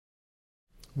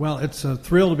Well, it's a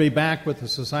thrill to be back with the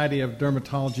Society of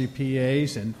Dermatology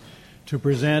PAs and to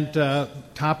present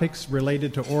topics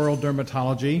related to oral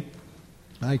dermatology.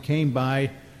 I came by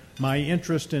my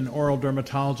interest in oral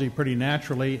dermatology pretty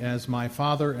naturally, as my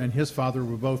father and his father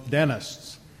were both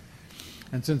dentists.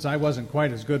 And since I wasn't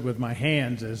quite as good with my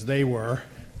hands as they were,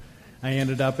 I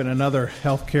ended up in another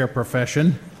healthcare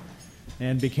profession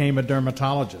and became a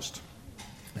dermatologist.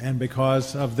 And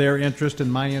because of their interest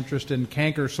and my interest in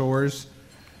canker sores,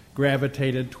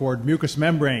 gravitated toward mucous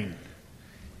membrane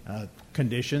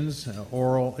conditions,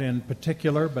 oral in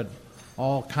particular, but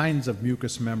all kinds of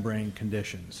mucous membrane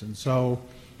conditions. And so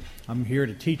I'm here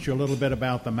to teach you a little bit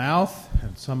about the mouth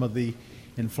and some of the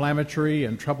inflammatory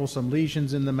and troublesome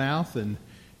lesions in the mouth, and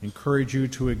encourage you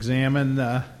to examine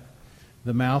the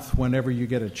mouth whenever you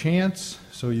get a chance,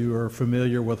 so you are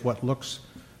familiar with what looks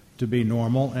to be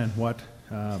normal and what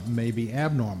may be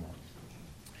abnormal.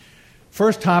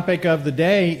 First topic of the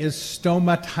day is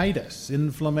stomatitis,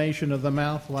 inflammation of the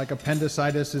mouth, like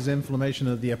appendicitis is inflammation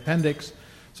of the appendix.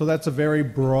 So that's a very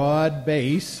broad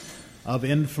base of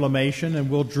inflammation, and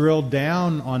we'll drill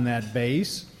down on that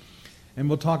base. And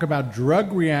we'll talk about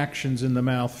drug reactions in the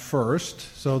mouth first.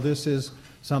 So this is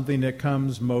something that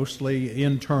comes mostly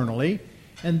internally.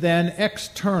 And then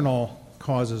external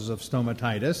causes of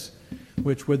stomatitis,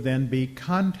 which would then be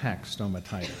contact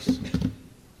stomatitis.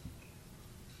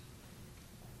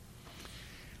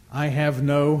 I have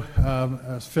no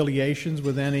affiliations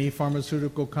with any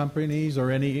pharmaceutical companies or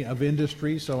any of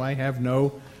industry, so I have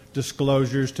no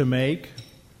disclosures to make.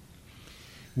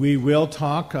 We will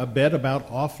talk a bit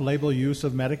about off-label use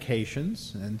of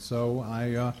medications, and so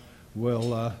I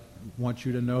will want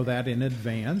you to know that in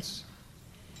advance.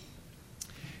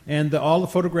 And all the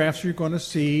photographs you're going to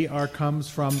see comes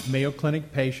from Mayo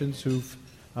Clinic patients who've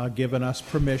given us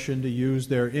permission to use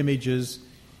their images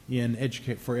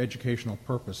for educational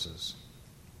purposes.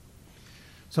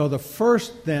 So the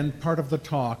first then part of the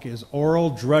talk is oral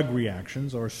drug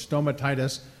reactions, or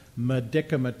stomatitis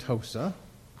medicamentosa.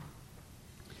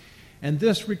 And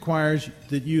this requires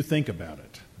that you think about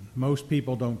it. Most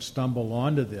people don't stumble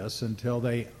onto this until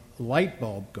the light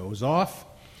bulb goes off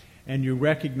and you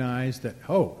recognize that,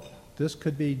 oh, this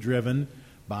could be driven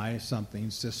by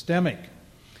something systemic.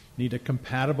 Need a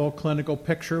compatible clinical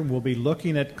picture. We'll be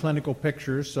looking at clinical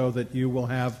pictures so that you will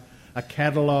have a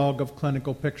catalog of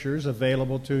clinical pictures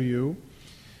available to you.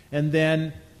 And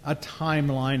then a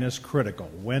timeline is critical.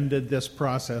 When did this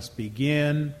process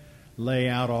begin? Lay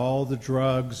out all the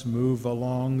drugs, move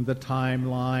along the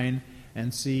timeline,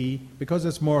 and see, because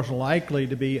it's more likely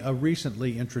to be a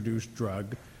recently introduced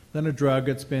drug than a drug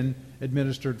that's been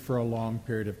administered for a long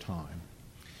period of time.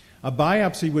 A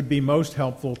biopsy would be most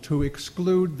helpful to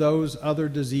exclude those other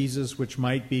diseases which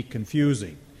might be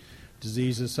confusing.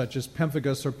 Diseases such as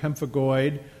pemphigus or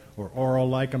pemphigoid or oral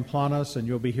lichen planus, and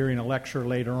you'll be hearing a lecture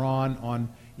later on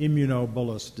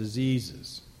immunobullous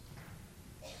diseases.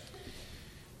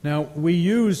 Now, we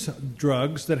use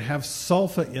drugs that have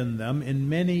sulfa in them in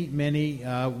many, many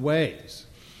ways.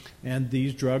 And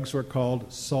these drugs are called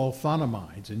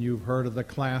sulfonamides, and you've heard of the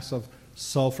class of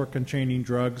sulfur-containing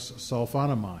drugs,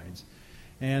 sulfonamides.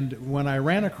 And when I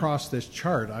ran across this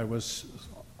chart, I was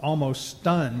almost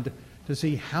stunned to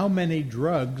see how many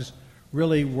drugs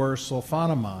really were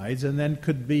sulfonamides and then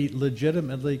could be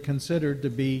legitimately considered to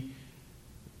be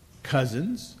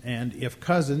cousins. And if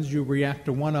cousins, you react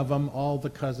to one of them, all the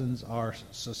cousins are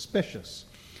suspicious.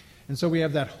 And so we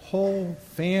have that whole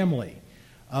family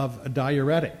of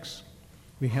diuretics.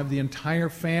 We have the entire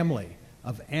family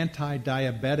of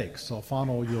anti-diabetics,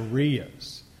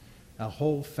 sulfonylureas, a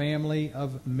whole family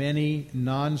of many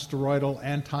non-steroidal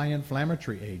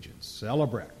anti-inflammatory agents,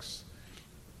 Celebrex,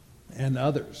 and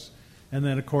others. And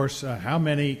then, of course, how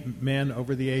many men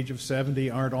over the age of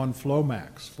 70 aren't on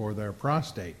Flomax for their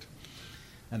prostate,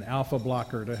 an alpha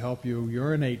blocker to help you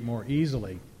urinate more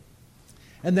easily.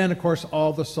 And then, of course,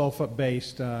 all the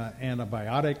sulfa-based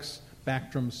antibiotics,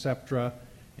 Bactrim, Septra,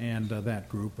 and that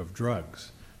group of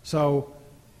drugs. So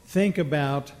think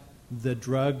about the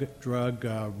drug-drug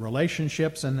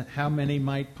relationships and how many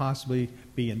might possibly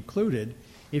be included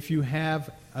if you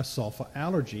have a sulfa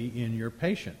allergy in your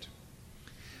patient.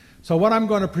 So what I'm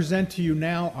going to present to you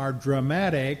now are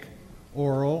dramatic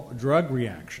oral drug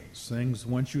reactions. Things,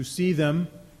 once you see them,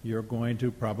 you're going to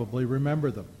probably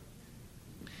remember them.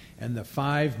 And the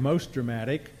 5 most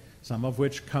dramatic, some of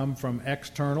which come from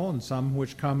external and some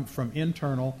which come from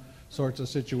internal sorts of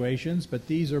situations, but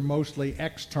these are mostly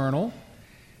external.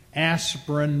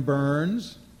 Aspirin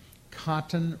burns,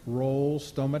 cotton roll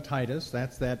stomatitis,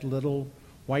 that's that little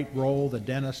white roll the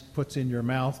dentist puts in your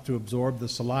mouth to absorb the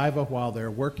saliva while they're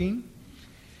working.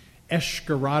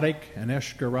 Escharotic, and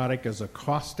escharotic is a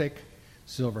caustic.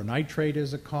 Silver nitrate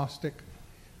is a caustic.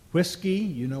 Whiskey,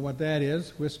 you know what that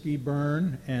is, whiskey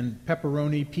burn, and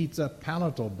pepperoni pizza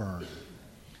palatal burn.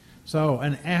 So,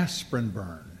 an aspirin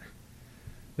burn.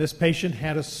 This patient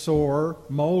had a sore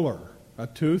molar, a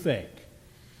toothache.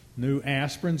 Knew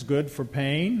aspirin's good for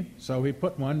pain, so he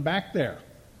put one back there.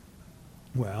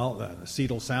 Well,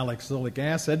 acetylsalicylic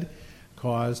acid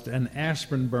caused an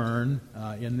aspirin burn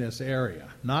in this area.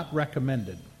 Not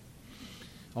recommended,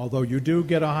 although you do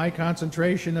get a high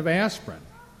concentration of aspirin.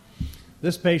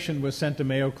 This patient was sent to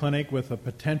Mayo Clinic with a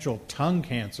potential tongue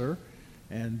cancer,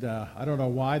 and I don't know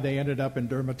why they ended up in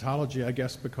dermatology. I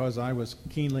guess because I was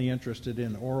keenly interested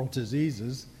in oral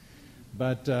diseases.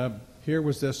 But here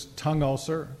was this tongue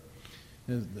ulcer,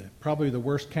 probably the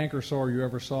worst canker sore you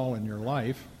ever saw in your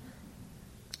life.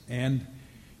 And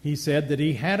he said that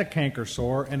he had a canker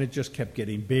sore, and it just kept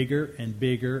getting bigger and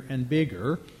bigger and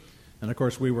bigger. And, of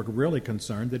course, we were really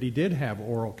concerned that he did have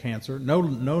oral cancer, no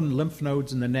lymph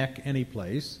nodes in the neck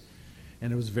anyplace,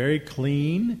 and it was very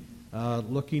clean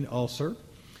looking ulcer.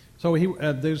 So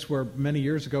these were many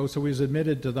years ago, so he was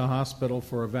admitted to the hospital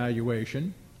for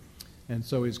evaluation, and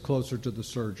so he's closer to the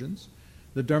surgeons.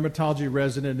 The dermatology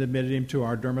resident admitted him to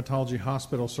our dermatology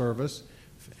hospital service,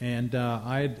 and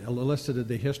I had elicited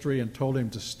the history and told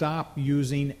him to stop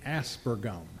using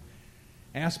Aspergum.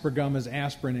 Aspergum is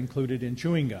aspirin included in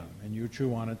chewing gum, and you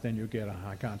chew on it, then you get a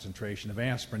high concentration of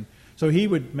aspirin. So he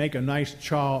would make a nice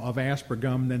chaw of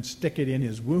Aspergum, then stick it in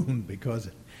his wound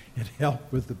because it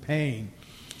helped with the pain.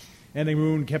 And the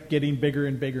wound kept getting bigger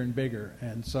and bigger and bigger.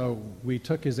 And so we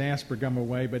took his Aspergum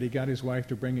away, but he got his wife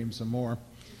to bring him some more.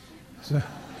 So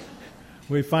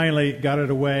we finally got it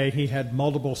away. He had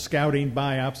multiple scouting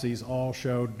biopsies, all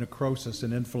showed necrosis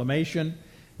and inflammation.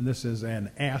 And this is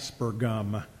an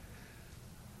Aspergum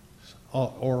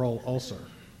oral ulcer.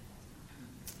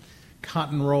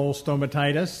 Cotton roll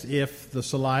stomatitis. If the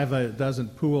saliva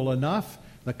doesn't pool enough,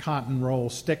 the cotton roll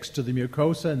sticks to the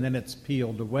mucosa and then it's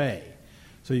peeled away.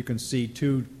 So you can see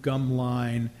two gum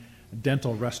line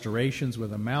dental restorations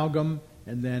with amalgam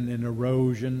and then an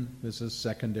erosion. This is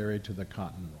secondary to the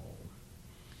cotton roll.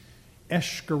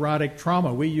 Eschlerotic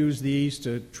trauma. We use these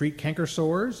to treat canker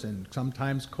sores and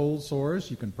sometimes cold sores.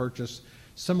 You can purchase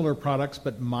similar products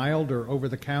but mild or over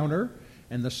the counter,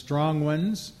 and the strong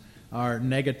ones are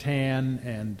Negatan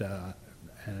and a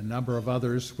number of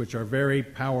others which are very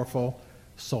powerful.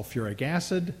 Sulfuric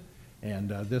acid, and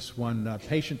this one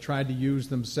patient tried to use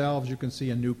themselves. You can see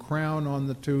a new crown on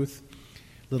the tooth,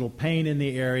 little pain in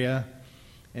the area,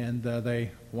 and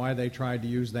why they tried to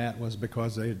use that was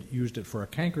because they had used it for a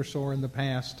canker sore in the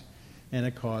past, and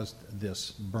it caused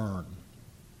this burn.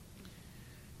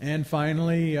 And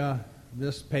finally,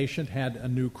 this patient had a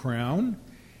new crown,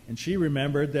 and she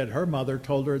remembered that her mother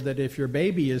told her that if your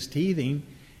baby is teething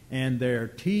and their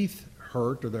teeth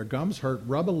hurt or their gums hurt,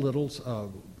 rub a little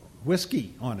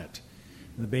whiskey on it.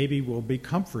 And the baby will be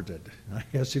comforted. I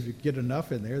guess if you get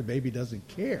enough in there, the baby doesn't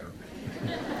care.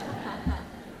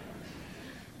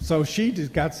 So she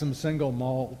just got some single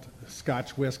malt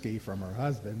Scotch whiskey from her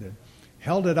husband and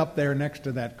held it up there next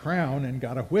to that crown and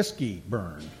got a whiskey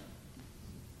burn.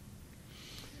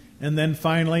 And then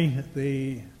finally,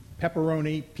 the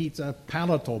pepperoni pizza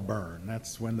palatal burn.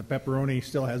 That's when the pepperoni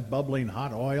still has bubbling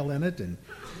hot oil in it, and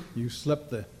you slip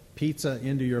the pizza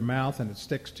into your mouth and it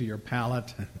sticks to your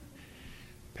palate.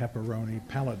 Pepperoni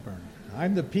palate burn.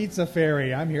 I'm the pizza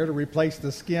fairy. I'm here to replace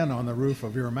the skin on the roof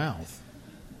of your mouth.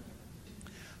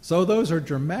 So those are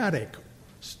dramatic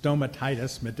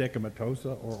stomatitis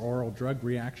medicamentosa or oral drug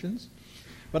reactions.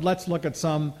 But let's look at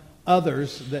some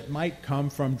others that might come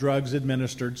from drugs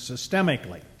administered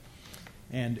systemically.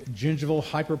 And gingival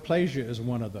hyperplasia is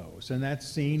one of those, and that's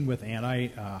seen with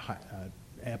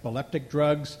anti-epileptic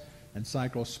drugs and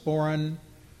cyclosporin,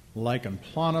 lichen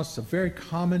planus, a very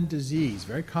common disease,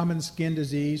 very common skin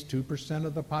disease. 2%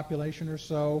 of the population or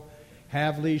so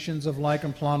have lesions of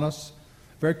lichen planus.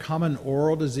 Very common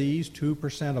oral disease.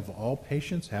 2% of all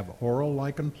patients have oral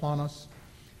lichen planus.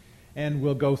 And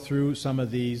we'll go through some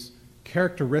of these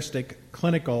characteristic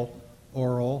clinical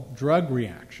oral drug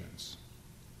reactions.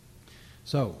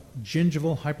 So,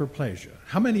 gingival hyperplasia.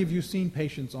 How many of you seen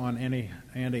patients on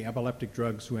anti-epileptic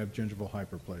drugs who have gingival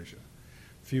hyperplasia?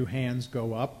 A few hands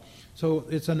go up. So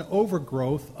it's an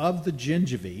overgrowth of the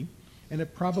gingivae, and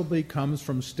it probably comes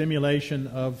from stimulation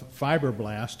of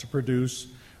fibroblasts to produce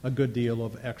a good deal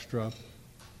of extra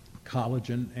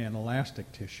collagen and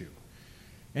elastic tissue.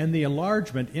 And the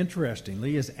enlargement,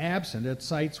 interestingly, is absent at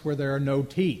sites where there are no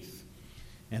teeth.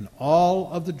 And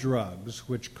all of the drugs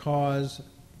which cause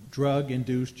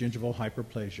drug-induced gingival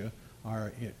hyperplasia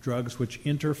are drugs which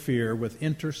interfere with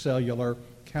intercellular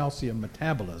calcium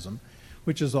metabolism,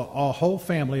 which is a whole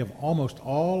family of almost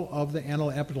all of the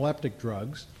anti-epileptic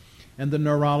drugs, and the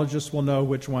neurologists will know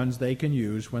which ones they can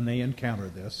use when they encounter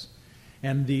this.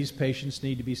 And these patients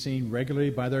need to be seen regularly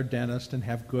by their dentist and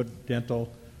have good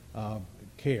dental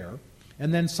care.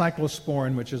 And then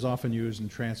cyclosporin, which is often used in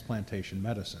transplantation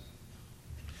medicine.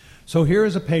 So here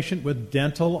is a patient with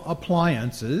dental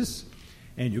appliances,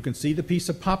 and you can see the piece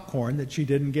of popcorn that she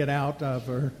didn't get out of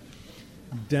her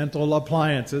dental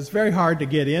appliances. Very hard to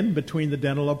get in between the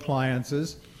dental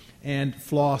appliances and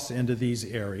floss into these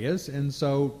areas, and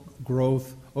so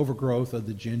overgrowth of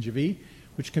the gingivae,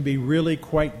 which can be really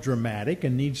quite dramatic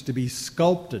and needs to be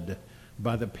sculpted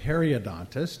by the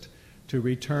periodontist to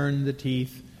return the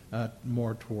teeth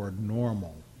more toward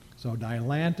normal. So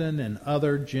dilantin and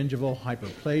other gingival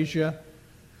hyperplasia,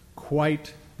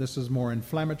 this is more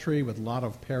inflammatory with a lot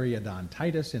of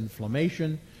periodontitis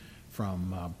inflammation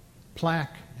from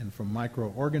plaque and from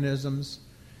microorganisms.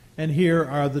 And here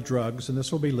are the drugs, and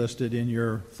this will be listed in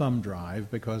your thumb drive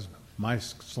because my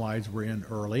slides were in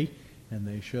early and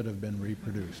they should have been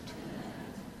reproduced.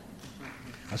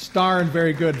 A star and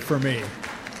very good for me.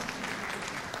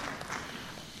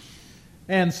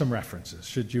 And some references,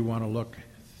 should you want to look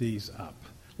these up.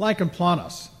 Lichen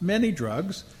planus. Many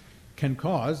drugs can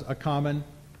cause a common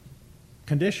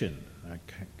condition. A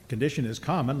condition is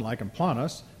common, lichen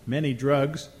planus. Many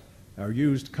drugs are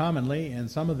used commonly, and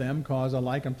some of them cause a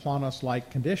lichen planus-like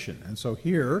condition. And so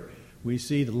here we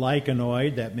see the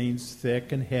lichenoid, that means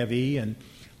thick and heavy, and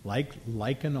like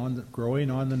lichen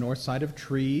growing on the north side of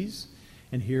trees.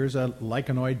 And here's a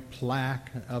lichenoid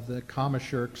plaque of the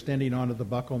commissure extending onto the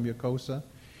buccal mucosa.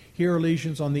 Here are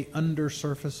lesions on the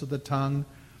undersurface of the tongue,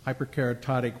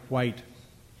 hyperkeratotic white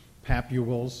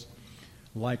papules,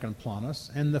 lichen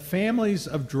planus. And the families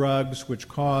of drugs which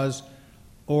cause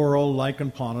oral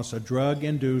lichen planus, a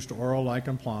drug-induced oral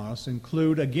lichen planus,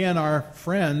 include, again, our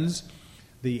friends,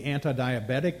 the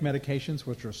anti-diabetic medications,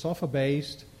 which are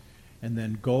sulfa-based, and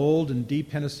then gold and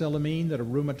D-penicillamine that a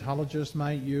rheumatologist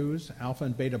might use. Alpha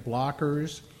and beta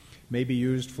blockers may be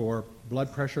used for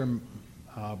blood pressure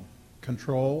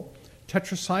control.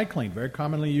 Tetracycline, very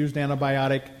commonly used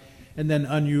antibiotic, and then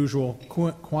unusual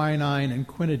quinine and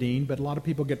quinidine, but a lot of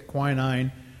people get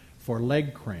quinine for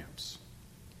leg cramps.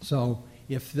 So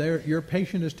if your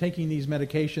patient is taking these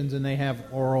medications and they have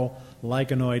oral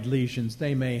lichenoid lesions,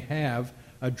 they may have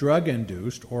a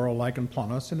drug-induced oral lichen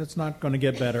planus, and it's not going to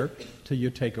get better till you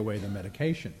take away the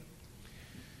medication.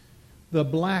 The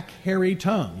black hairy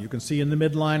tongue. You can see in the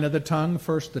midline of the tongue,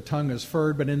 first the tongue is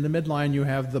furred, but in the midline you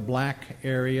have the black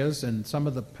areas, and some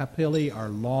of the papillae are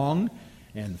long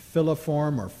and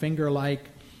filiform or finger-like,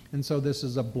 and so this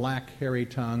is a black hairy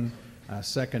tongue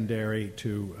secondary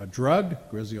to a drug.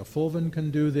 Griseofulvin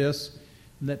can do this,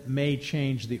 and that may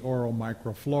change the oral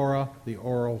microflora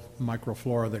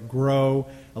that grow,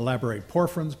 elaborate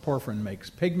porphyrins. Porphyrin makes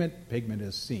pigment. Pigment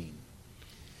is seen.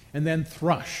 And then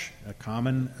thrush, a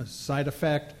common side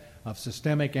effect of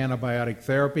systemic antibiotic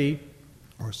therapy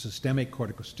or systemic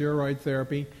corticosteroid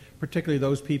therapy, particularly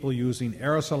those people using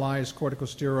aerosolized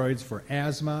corticosteroids for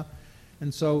asthma.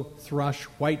 And so thrush,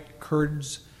 white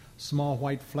curds, small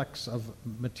white flecks of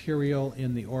material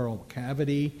in the oral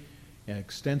cavity,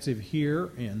 extensive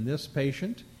here in this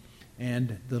patient,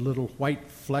 and the little white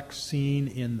flecks seen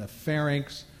in the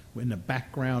pharynx in the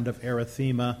background of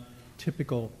erythema,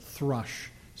 typical thrush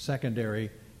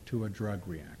secondary to a drug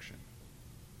reaction.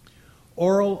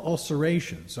 Oral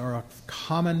ulcerations are a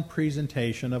common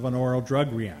presentation of an oral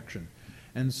drug reaction,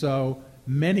 and so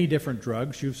many different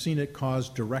drugs, you've seen it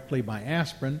caused directly by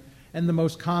aspirin, and the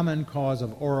most common cause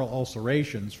of oral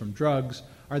ulcerations from drugs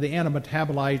are the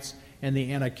antimetabolites and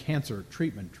the anti-cancer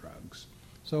treatment drugs.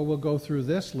 So we'll go through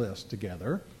this list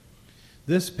together.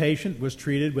 This patient was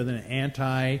treated with an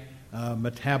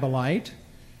anti-metabolite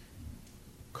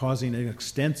causing an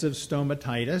extensive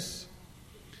stomatitis.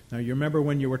 Now you remember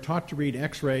when you were taught to read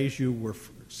x-rays, you were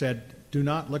said, do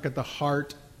not look at the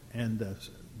heart and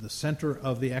the center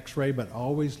of the x-ray, but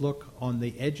always look on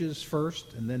the edges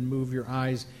first and then move your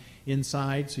eyes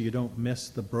inside so you don't miss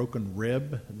the broken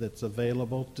rib that's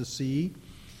available to see.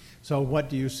 So what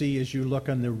do you see as you look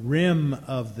on the rim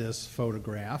of this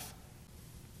photograph?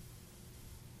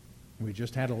 We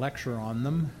just had a lecture on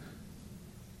them.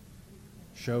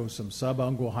 Shows some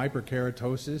subungual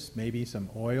hyperkeratosis, maybe some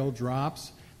oil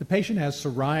drops. The patient has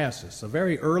psoriasis, a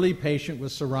very early patient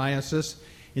with psoriasis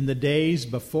in the days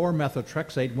before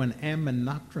methotrexate when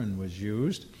aminopterin was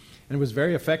used, and it was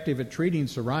very effective at treating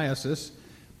psoriasis,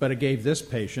 but it gave this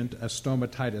patient a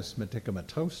stomatitis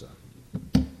medicamentosa.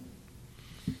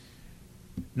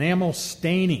 Enamel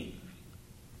staining.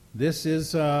 This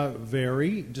is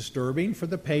very disturbing for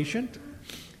the patient.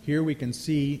 Here we can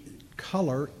see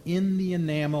color in the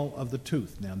enamel of the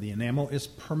tooth. Now, the enamel is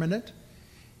permanent.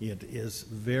 It is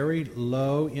very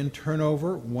low in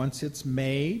turnover once it's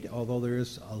made, although there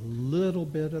is a little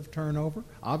bit of turnover.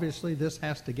 Obviously, this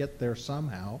has to get there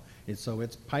somehow, so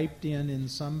it's piped in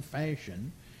some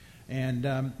fashion. And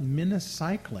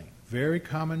minocycline, very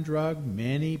common drug.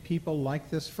 Many people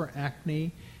like this for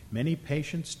acne. Many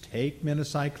patients take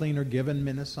minocycline or given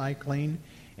minocycline,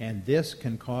 and this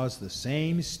can cause the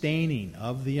same staining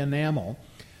of the enamel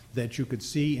that you could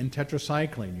see in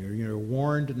tetracycline. You're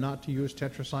warned not to use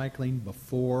tetracycline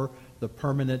before the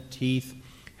permanent teeth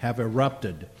have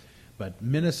erupted. But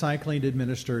minocycline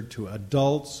administered to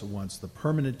adults, once the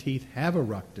permanent teeth have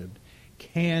erupted,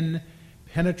 can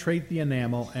penetrate the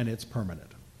enamel, and it's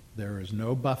permanent. There is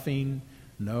no buffing,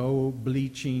 no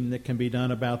bleaching that can be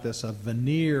done about this. A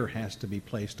veneer has to be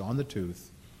placed on the tooth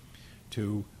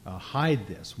to hide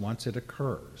this once it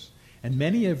occurs. And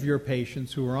many of your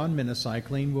patients who are on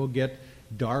minocycline will get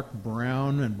dark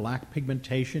brown and black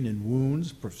pigmentation in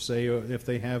wounds, say if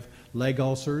they have leg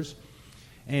ulcers.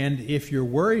 And if you're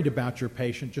worried about your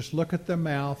patient, just look at the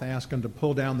mouth, ask them to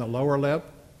pull down the lower lip,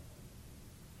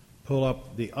 pull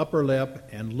up the upper lip,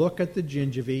 and look at the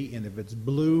gingiva, and if it's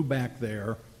blue back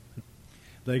there,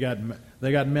 they got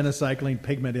minocycline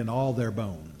pigment in all their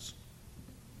bones.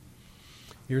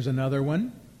 Here's another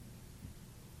one.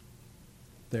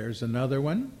 There's another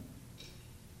one.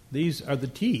 These are the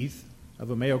teeth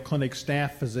of a Mayo Clinic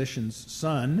staff physician's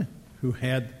son who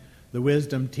had the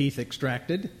wisdom teeth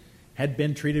extracted, had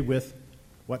been treated with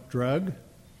what drug?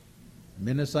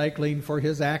 Minocycline for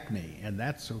his acne. And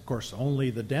that's, of course,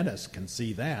 only the dentist can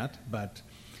see that, but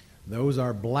those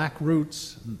are black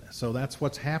roots, so that's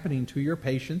what's happening to your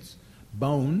patient's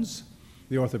bones.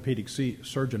 The orthopedic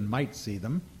surgeon might see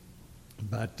them,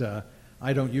 but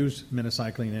I don't use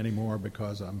minocycline anymore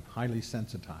because I'm highly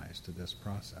sensitized to this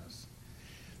process.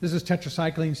 This is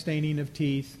tetracycline staining of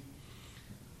teeth.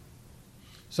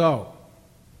 So,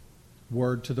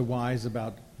 word to the wise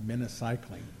about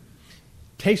minocycline.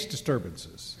 Taste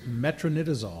disturbances,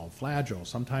 metronidazole, flagyl,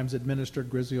 sometimes administered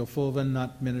griseofulvin,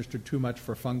 not administered too much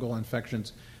for fungal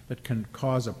infections that can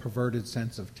cause a perverted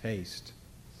sense of taste.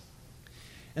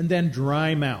 And then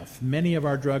dry mouth. Many of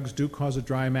our drugs do cause a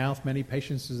dry mouth. Many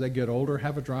patients as they get older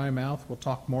have a dry mouth. We'll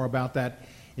talk more about that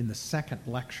in the second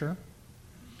lecture.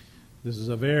 This is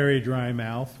a very dry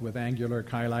mouth with angular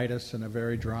cheilitis and a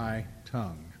very dry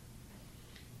tongue.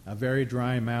 A very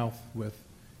dry mouth with,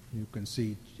 you can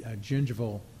see,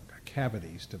 gingival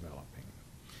cavities developing.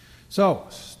 So,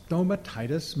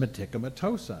 stomatitis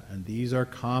medicametosa, and these are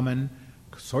common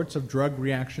sorts of drug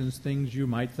reactions, things you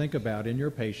might think about in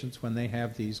your patients when they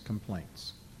have these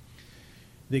complaints.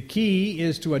 The key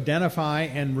is to identify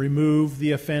and remove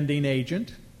the offending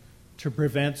agent to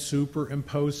prevent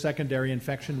superimposed secondary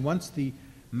infection. Once the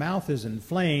mouth is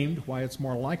inflamed, why it's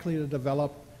more likely to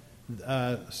develop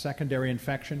secondary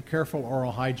infection, careful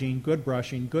oral hygiene, good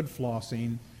brushing, good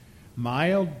flossing,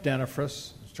 mild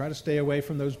dentifrice, try to stay away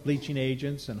from those bleaching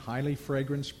agents and highly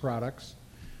fragranced products,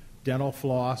 dental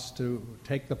floss to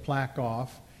take the plaque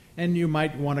off, and you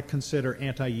might want to consider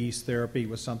anti-yeast therapy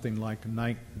with something like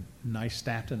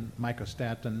nystatin,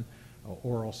 mycostatin,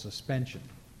 oral suspension.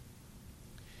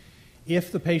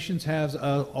 If the patient has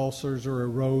ulcers or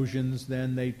erosions,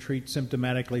 then they treat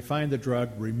symptomatically, find the drug,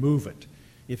 remove it.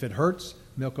 If it hurts,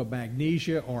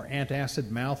 milk-of-magnesia or antacid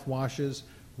mouthwashes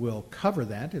will cover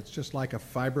that. It's just like a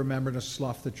fibromembranous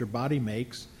slough that your body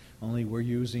makes, only we're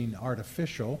using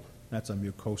artificial. That's a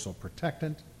mucosal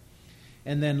protectant.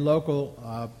 And then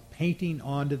local painting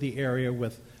onto the area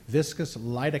with viscous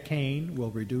lidocaine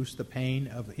will reduce the pain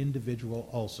of individual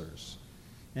ulcers.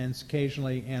 And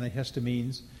occasionally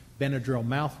antihistamines, Benadryl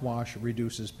mouthwash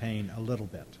reduces pain a little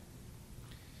bit.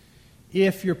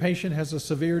 If your patient has a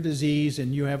severe disease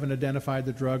and you haven't identified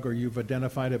the drug, or you've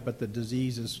identified it but the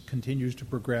disease continues to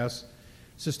progress,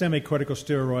 systemic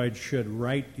corticosteroids should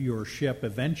right your ship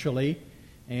eventually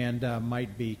and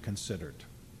might be considered.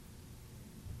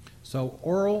 So,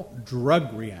 oral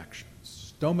drug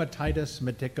reactions, stomatitis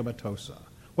medicametosa.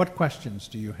 What questions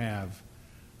do you have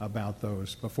about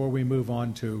those before we move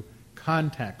on to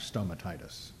contact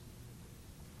stomatitis?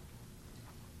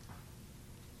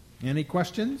 Any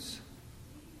questions?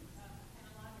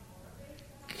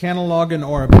 Kenalog and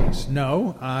Orabase.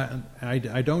 No,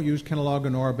 I don't use Kenalog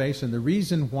and Orabase, and the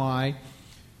reason why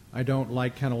I don't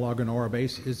like Kenalog and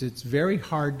Orabase is it's very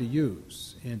hard to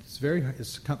use. It's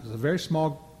a very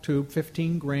small tube,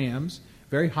 15 grams,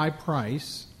 very high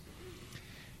price.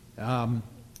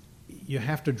 you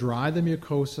have to dry the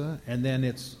mucosa, and then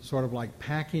it's sort of like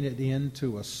packing it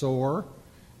into a sore.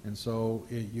 And so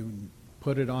you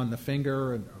put it on the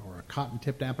finger or a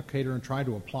cotton-tipped applicator and try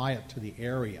to apply it to the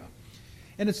area.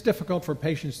 And it's difficult for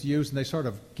patients to use, and they sort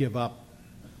of give up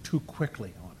too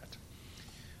quickly on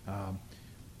it.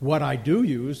 What I do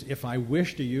use, if I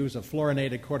wish to use a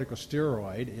fluorinated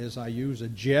corticosteroid, is I use a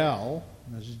gel.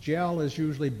 This gel is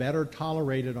usually better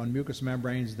tolerated on mucous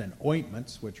membranes than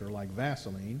ointments, which are like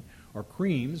Vaseline, or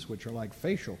creams, which are like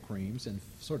facial creams and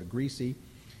sort of greasy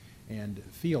and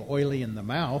feel oily in the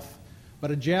mouth. But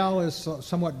a gel is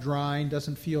somewhat dry and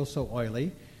doesn't feel so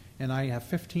oily. And I have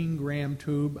 15-gram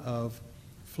tube of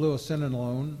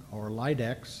fluocinolone or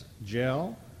Lidex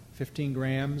gel, 15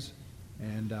 grams,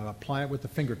 and apply it with the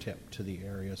fingertip to the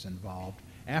areas involved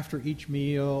after each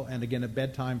meal and again at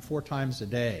bedtime 4 times a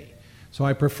day. So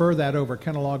I prefer that over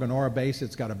Kenalog and Orabase.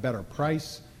 It's got a better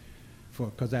price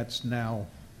because that's now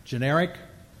generically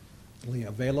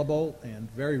available and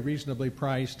very reasonably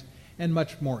priced and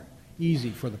much more easy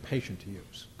for the patient to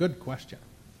use. Good question.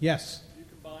 Yes? Do you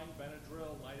combine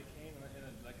Benadryl, lidocaine,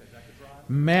 in like a Decadron?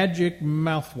 Magic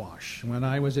mouthwash. When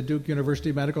I was at Duke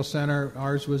University Medical Center,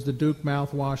 ours was the Duke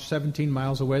mouthwash. 17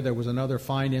 miles away, there was another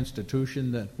fine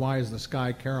institution that, why is the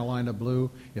sky Carolina blue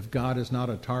if God is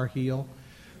not a Tar Heel?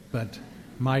 But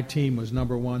my team was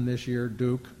number 1 this year,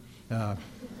 Duke.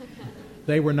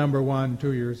 They were number 1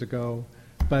 2 years ago.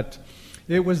 But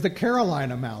it was the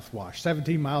Carolina mouthwash,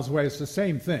 17 miles away. It's the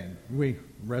same thing. We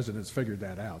residents figured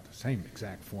that out, the same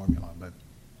exact formula. But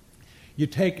you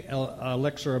take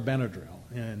elixir of Benadryl,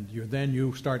 and then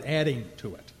you start adding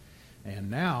to it. And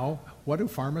now, what do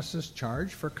pharmacists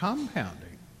charge for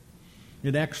compounding?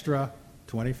 An extra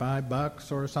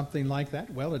 $25 or something like that?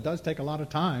 Well, it does take a lot of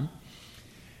time.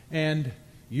 And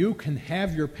you can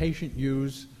have your patient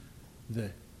use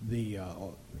the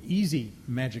easy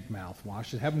magic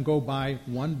mouthwash. Have them go buy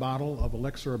 1 bottle of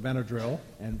elixir of Benadryl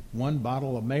and 1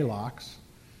 bottle of Malox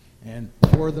and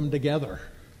pour them together.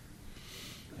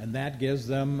 And that gives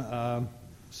them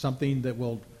something that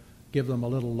will give them a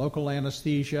little local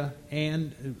anesthesia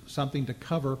and something to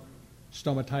cover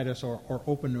stomatitis or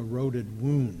open eroded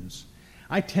wounds.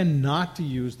 I tend not to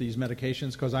use these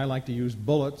medications because I like to use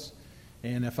bullets,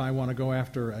 and if I want to go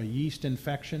after a yeast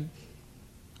infection,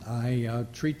 I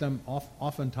treat them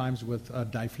oftentimes with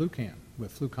diflucan,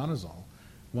 with fluconazole.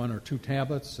 1 or 2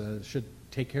 tablets should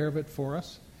take care of it for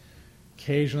us.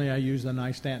 Occasionally I use the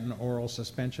nystatin oral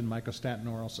suspension,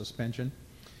 mycostatin oral suspension.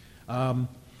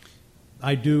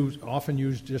 I do often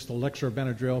use just elixir of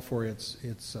Benadryl for its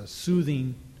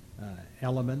soothing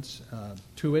elements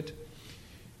to it.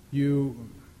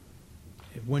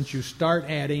 Once you start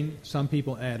adding, some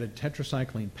people added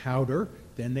tetracycline powder,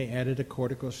 then they added a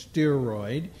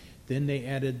corticosteroid, then they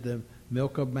added the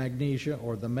milk of magnesia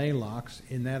or the Malox,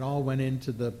 and that all went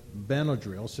into the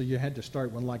Benadryl. So you had to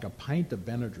start with like a pint of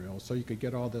Benadryl so you could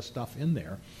get all this stuff in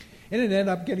there. And it ended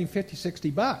up getting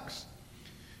 $50-$60.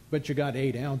 But you got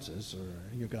 8 ounces,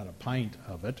 or you got a pint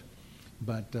of it.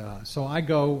 But so I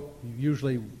go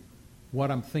usually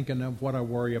what I'm thinking of, what I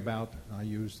worry about, I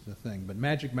use the thing. But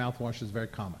magic mouthwash is very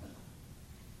common.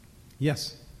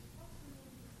 Yes?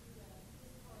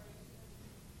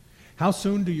 How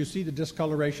soon do you see the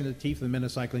discoloration of the teeth with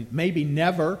minocycline? Maybe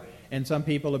never, and some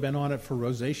people have been on it for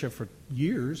rosacea for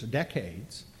years,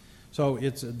 decades. So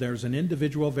there's an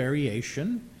individual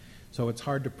variation, so it's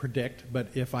hard to predict. But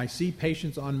if I see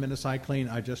patients on minocycline,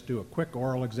 I just do a quick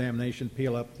oral examination,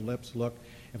 peel up the lips, look.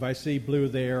 If I see blue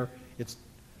there, it's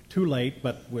too late,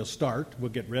 but we'll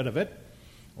get rid of it.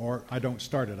 Or I don't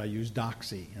start it, I use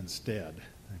Doxy instead.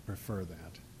 I prefer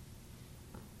that.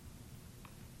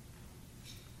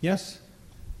 Yes?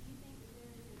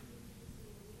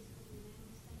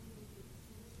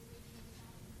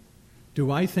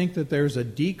 Do I think that there's a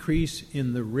decrease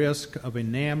in the risk of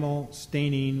enamel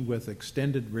staining with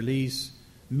extended release,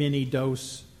 mini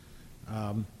dose,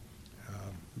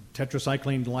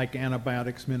 tetracycline-like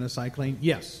antibiotics, minocycline?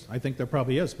 Yes, I think there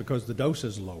probably is because the dose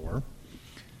is lower.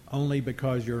 Only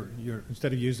because you're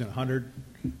instead of using 100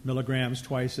 milligrams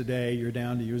twice a day, you're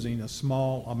down to using a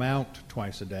small amount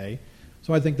twice a day.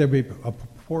 So I think there'd be a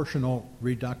proportional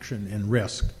reduction in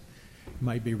risk. It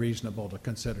might be reasonable to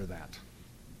consider that.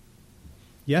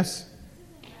 Yes? This is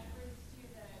in reference to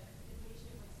the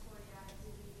patient with psoriatic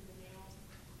disease in the nails.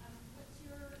 What's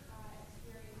your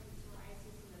experience with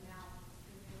psoriasis in the mouth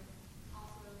and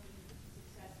also the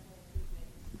successful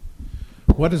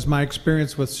treatment? What is my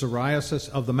experience with psoriasis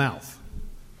of the mouth?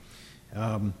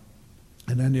 And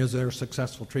then is there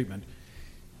successful treatment?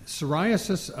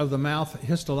 Psoriasis of the mouth,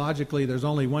 histologically, there's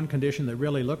only one condition that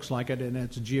really looks like it, and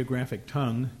it's geographic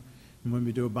tongue. And when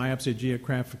we do a biopsy of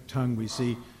geographic tongue, we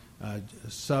see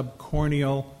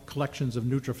subcorneal collections of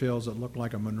neutrophils that look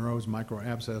like a Monroe's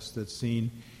microabscess that's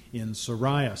seen in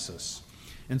psoriasis.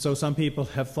 And so some people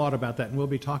have thought about that, and we'll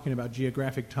be talking about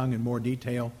geographic tongue in more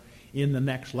detail in the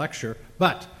next lecture.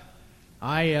 But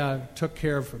I took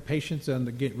care of patients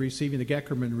receiving the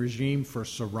Geckerman regime for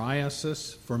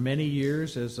psoriasis for many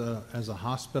years as a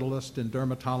hospitalist in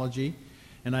dermatology,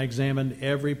 and I examined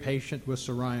every patient with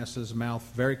psoriasis mouth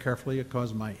very carefully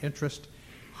because of my interest.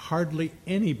 Hardly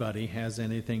anybody has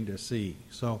anything to see.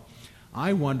 So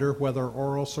I wonder whether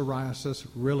oral psoriasis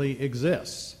really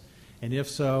exists. And if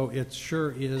so, it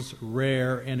sure is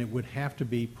rare, and it would have to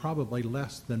be probably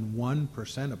less than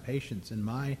 1% of patients in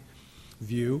my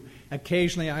view.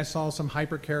 Occasionally I saw some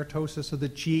hyperkeratosis of the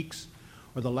cheeks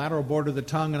or the lateral border of the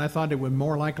tongue, and I thought it was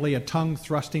more likely a tongue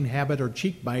thrusting habit or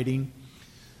cheek biting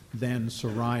than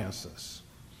psoriasis.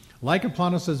 Lichen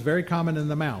planus is very common in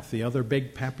the mouth, the other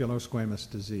big papulosquamous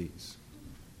disease.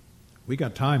 We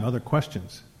got time, other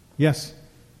questions? Yes?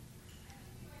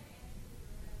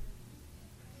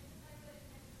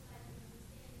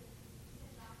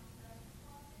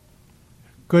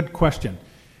 Good question.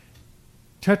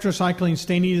 Tetracycline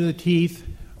staining of the teeth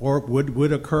or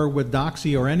would occur with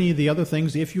doxy or any of the other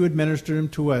things if you administer them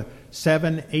to a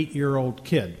 7-8-year-old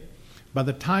kid. By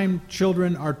the time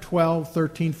children are 12,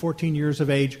 13, 14 years of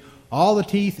age, all the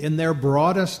teeth in their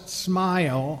broadest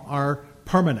smile are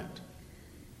permanent.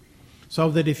 So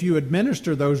that if you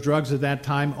administer those drugs at that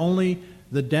time, only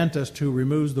the dentist who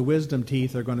removes the wisdom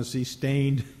teeth are going to see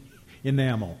stained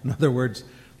enamel. In other words,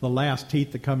 the last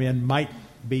teeth that come in might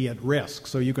be at risk.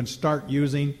 So you can start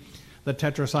using the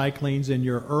tetracyclines in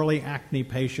your early acne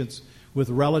patients with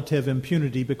relative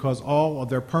impunity because all of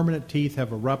their permanent teeth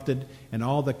have erupted and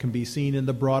all that can be seen in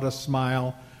the broadest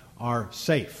smile are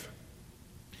safe.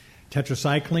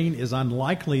 Tetracycline is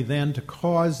unlikely then to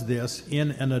cause this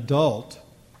in an adult.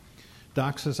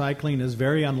 Doxycycline is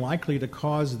very unlikely to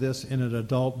cause this in an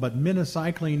adult, but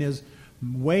minocycline is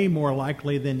way more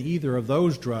likely than either of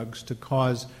those drugs to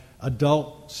cause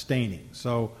adult staining.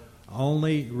 So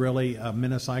only really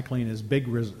minocycline is big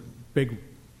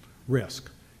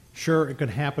risk. Sure, it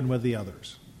could happen with the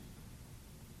others.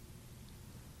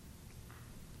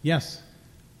 Yes?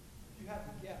 Do you have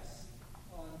a guess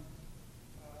on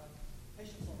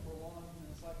patients on prolonged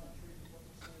minocycline treatment?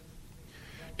 What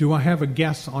percentage? Do I have a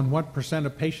guess on what percent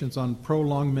of patients on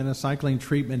prolonged minocycline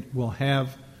treatment will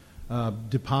have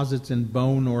deposits in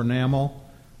bone or enamel?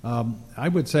 I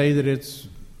would say that it's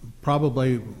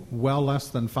probably well less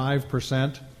than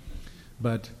 5%,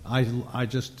 but I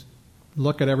just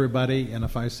look at everybody, and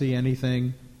if I see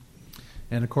anything,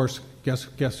 and of course,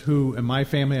 guess who in my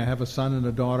family? I have a son and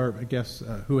a daughter. Guess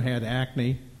who had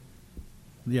acne?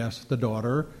 Yes, the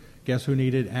daughter. Guess who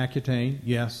needed Accutane?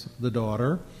 Yes, the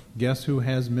daughter. Guess who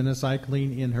has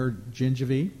minocycline in her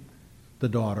gingivae? The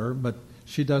daughter. But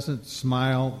she doesn't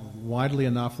smile widely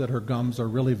enough that her gums are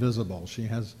really visible. She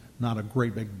has not a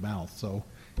great big mouth, so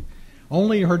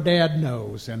only her dad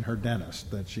knows and her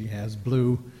dentist that she has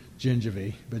blue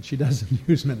gingivae, but she doesn't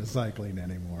use minocycline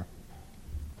anymore.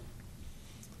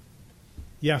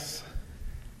 Yes?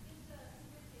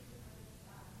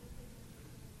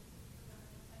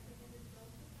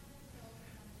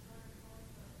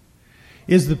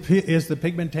 Is the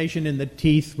pigmentation in the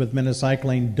teeth with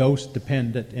minocycline dose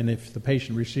dependent? And if the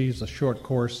patient receives a short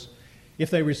course,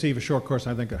 if they receive a short course,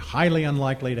 I think they're highly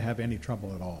unlikely to have any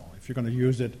trouble at all. If you're going to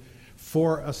use it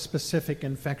for a specific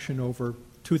infection over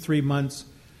 2-3 months,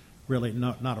 really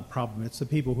not a problem. It's the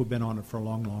people who've been on it for a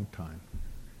long, long time.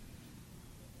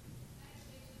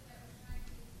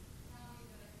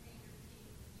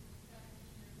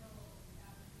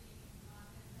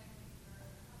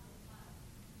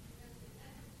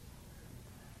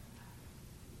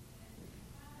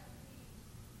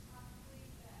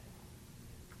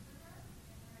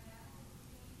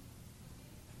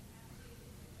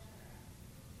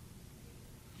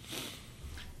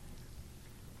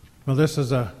 Well, this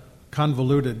is a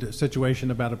convoluted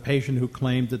situation about a patient who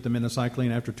claimed that the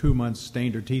minocycline after 2 months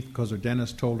stained her teeth because her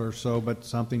dentist told her so, but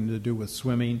something to do with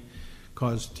swimming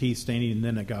caused teeth staining, and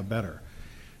then it got better.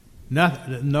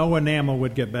 No enamel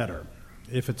would get better.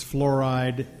 If it's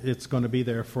fluoride, it's going to be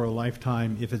there for a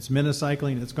lifetime. If it's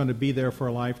minocycline, it's going to be there for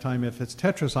a lifetime. If it's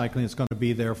tetracycline, it's going to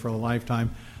be there for a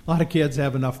lifetime. A lot of kids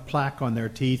have enough plaque on their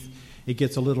teeth, it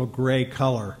gets a little gray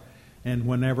color. And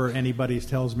whenever anybody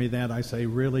tells me that, I say,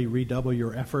 really redouble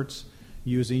your efforts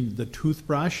using the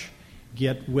toothbrush.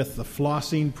 Get with the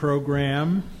flossing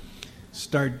program.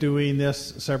 Start doing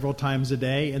this several times a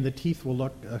day, and the teeth will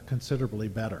look considerably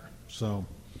better. So,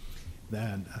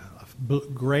 then,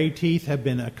 Gray teeth have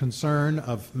been a concern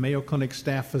of Mayo Clinic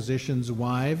staff physicians'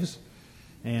 wives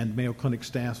and Mayo Clinic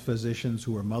staff physicians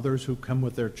who are mothers who come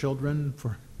with their children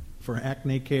for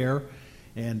acne care.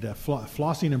 And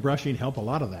flossing and brushing help a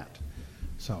lot of that.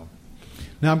 So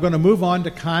now I'm going to move on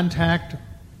to contact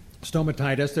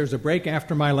stomatitis. There's a break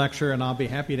after my lecture, and I'll be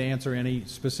happy to answer any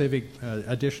specific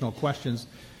additional questions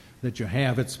that you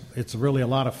have. It's really a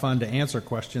lot of fun to answer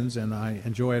questions, and I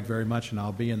enjoy it very much, and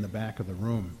I'll be in the back of the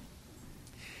room.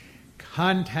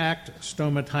 Contact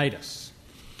stomatitis.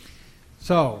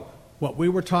 So what we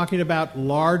were talking about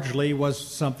largely was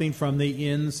something from the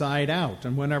inside out.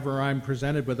 And whenever I'm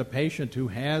presented with a patient who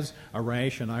has a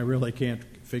rash and I really can't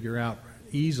figure out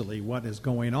easily what is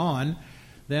going on,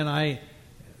 then I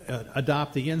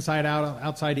adopt the inside out,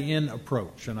 outside in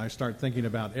approach. And I start thinking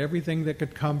about everything that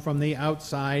could come from the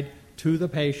outside to the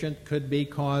patient could be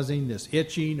causing this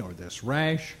itching or this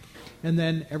rash, and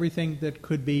then everything that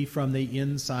could be from the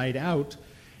inside out.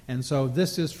 And so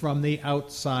this is from the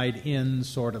outside in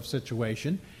sort of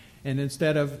situation. And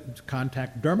instead of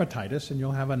contact dermatitis, and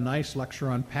you'll have a nice lecture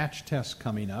on patch tests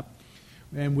coming up,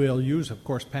 and we'll use, of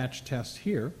course, patch tests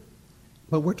here,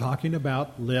 but we're talking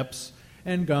about lips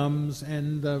and gums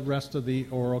and the rest of the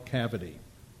oral cavity.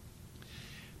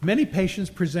 Many patients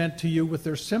present to you with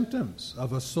their symptoms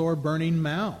of a sore, burning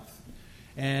mouth,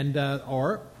 and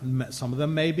or some of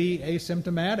them may be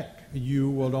asymptomatic. You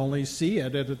will only see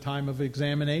it at a time of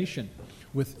examination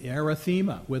with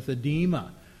erythema, with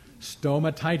edema,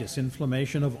 stomatitis,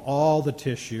 inflammation of all the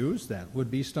tissues. That would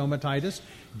be stomatitis.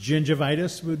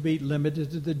 Gingivitis would be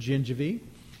limited to the gingivae.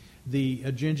 The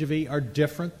gingivae are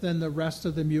different than the rest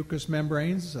of the mucous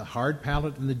membranes. The hard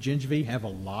palate and the gingivae have a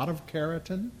lot of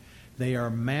keratin. They are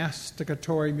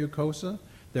masticatory mucosa.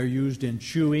 They're used in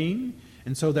chewing,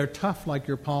 and so they're tough like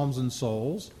your palms and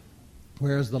soles.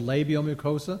 Whereas the labial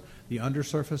mucosa, the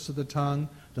undersurface of the tongue,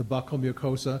 the buccal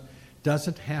mucosa,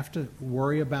 doesn't have to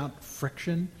worry about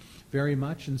friction very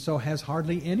much, and so has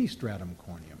hardly any stratum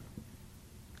corneum.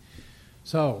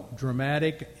 So,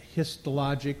 dramatic,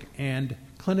 histologic, and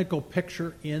clinical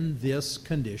picture in this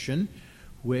condition,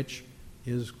 which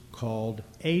is called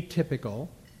atypical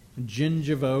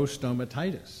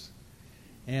gingivostomatitis.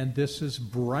 And this is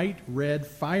bright red,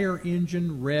 fire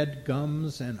engine red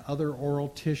gums and other oral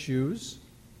tissues.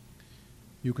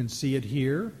 You can see it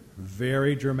here,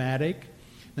 very dramatic.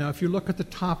 Now, if you look at the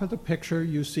top of the picture,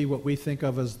 you see what we think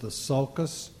of as the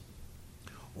sulcus,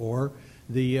 or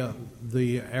the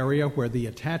area where the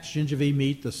attached gingivae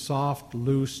meet the soft,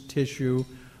 loose tissue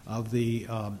of the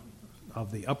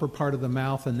upper part of the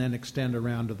mouth and then extend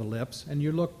around to the lips. And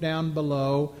you look down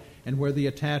below, and where the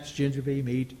attached gingivae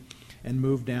meet and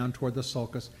move down toward the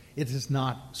sulcus, it is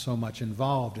not so much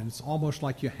involved. And it's almost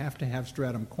like you have to have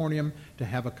stratum corneum to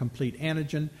have a complete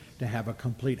antigen, to have a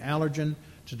complete allergen,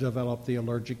 to develop the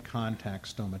allergic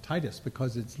contact stomatitis,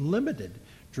 because it's limited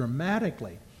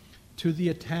dramatically to the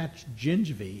attached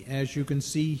gingivae, as you can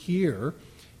see here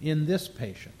in this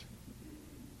patient.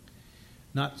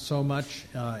 Not so much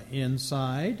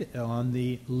inside on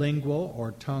the lingual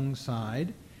or tongue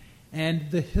side.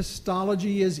 And the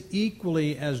histology is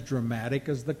equally as dramatic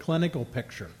as the clinical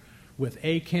picture, with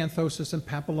acanthosis and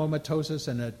papillomatosis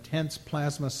and a tense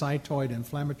plasmacytoid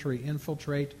inflammatory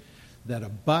infiltrate that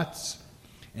abuts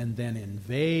and then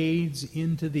invades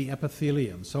into the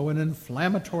epithelium. So an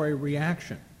inflammatory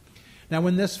reaction. Now,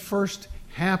 when this first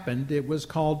happened, it was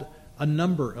called a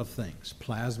number of things: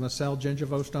 plasma cell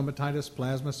gingivostomatitis,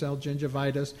 plasma cell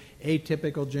gingivitis,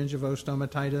 atypical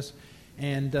gingivostomatitis,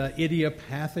 and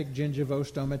idiopathic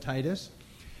gingivostomatitis.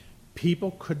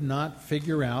 People could not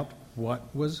figure out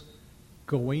what was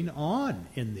going on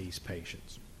in these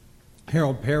patients.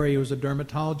 Harold Perry, who was a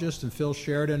dermatologist, and Phil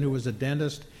Sheridan, who was a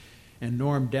dentist, and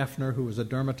Norm Defner, who was a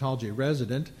dermatology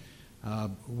resident,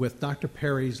 with Dr.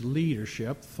 Perry's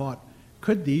leadership, thought,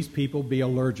 could these people be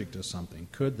allergic to something?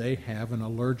 Could they have an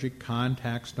allergic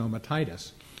contact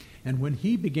stomatitis? And when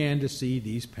he began to see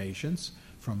these patients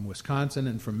from Wisconsin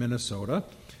and from Minnesota,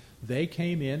 they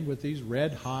came in with these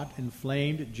red-hot,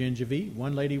 inflamed gingivae.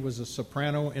 One lady was a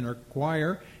soprano in her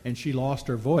choir, and she lost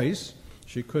her voice.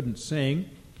 She couldn't sing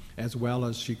as well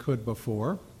as she could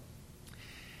before.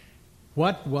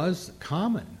 What was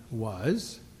common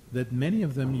was that many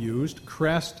of them used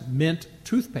Crest mint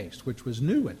toothpaste, which was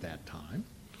new at that time,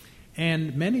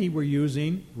 and many were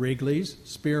using Wrigley's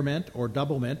Spearmint or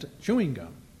Double Mint chewing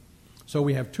gum. So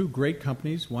we have two great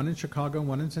companies, one in Chicago,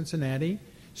 one in Cincinnati,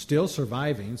 still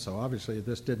surviving, so obviously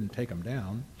this didn't take them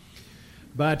down.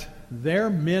 But their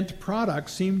mint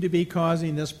products seem to be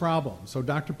causing this problem. So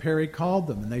Dr. Perry called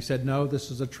them, and they said, no,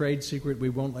 this is a trade secret. We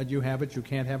won't let you have it. You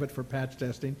can't have it for patch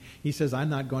testing. He says, I'm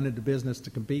not going into business to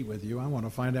compete with you. I want to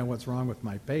find out what's wrong with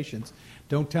my patients.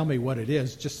 Don't tell me what it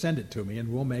is. Just send it to me,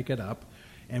 and we'll make it up,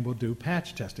 and we'll do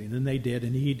patch testing. And they did,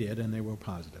 and he did, and they were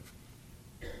positive.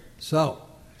 So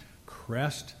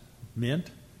Crest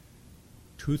Mint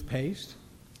toothpaste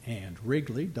and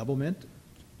Wrigley Double Mint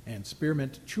and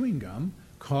Spearmint chewing gum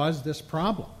caused this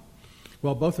problem.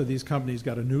 Well, both of these companies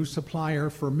got a new supplier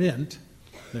for mint.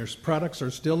 Their products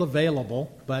are still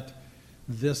available, but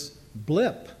this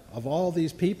blip of all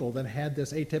these people that had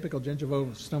this atypical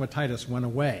gingival stomatitis went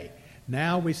away.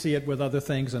 Now we see it with other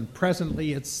things, and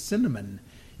presently it's cinnamon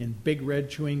in Big Red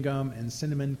chewing gum and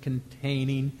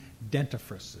cinnamon-containing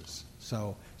dentifrices.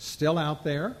 So still out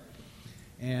there,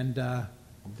 and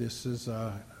this is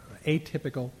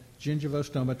atypical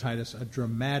gingivostomatitis, a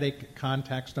dramatic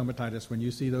contact stomatitis. When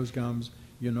you see those gums,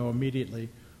 you know immediately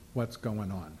what's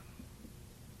going on.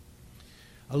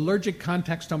 Allergic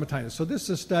contact stomatitis. So this is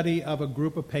a study of a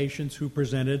group of patients who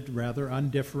presented rather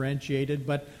undifferentiated,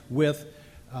 but with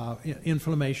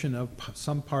inflammation of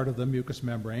some part of the mucous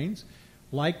membranes,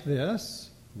 like this,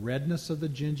 redness of the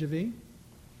gingivae,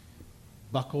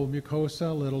 buccal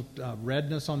mucosa, little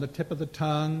redness on the tip of the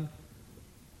tongue.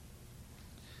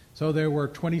 So there were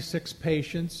 26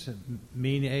 patients,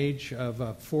 mean age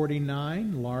of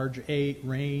 49, large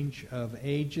range of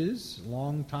ages,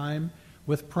 long time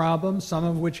with problems, some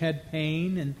of which had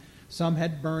pain, and some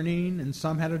had burning, and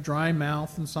some had a dry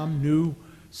mouth, and some knew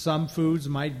some foods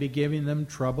might be giving them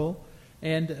trouble,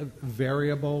 and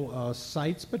variable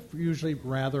sites, but usually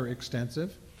rather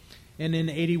extensive. And in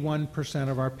 81%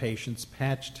 of our patients,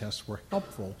 patch tests were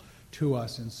helpful to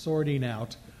us in sorting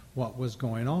out what was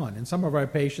going on. And some of our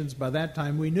patients, by that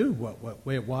time, we knew what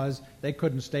it was. They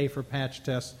couldn't stay for patch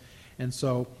tests, and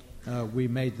so we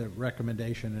made the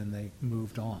recommendation and they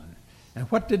moved on. And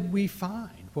what did we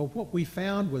find? Well, what we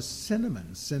found was cinnamon,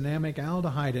 cinnamic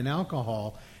aldehyde, and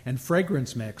alcohol, and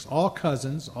fragrance mix, all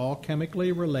cousins, all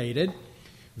chemically related,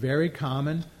 very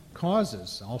common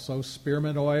causes. Also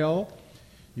spearmint oil.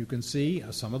 You can see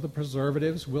some of the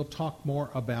preservatives. We'll talk more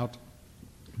about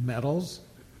metals,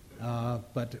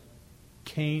 but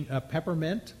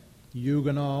peppermint,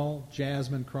 eugenol,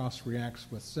 jasmine cross-reacts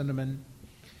with cinnamon.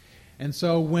 And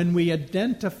so when we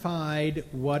identified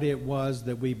what it was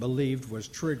that we believed was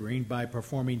triggering by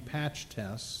performing patch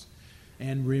tests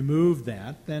and removed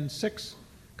that, then 6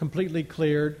 completely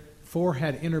cleared, 4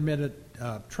 had intermittent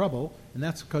trouble, and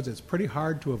that's because it's pretty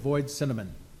hard to avoid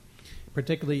cinnamon,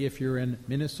 particularly if you're in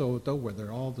Minnesota,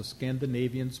 where all the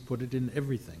Scandinavians put it in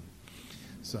everything.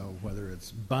 So whether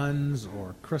it's buns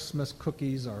or Christmas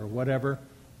cookies or whatever.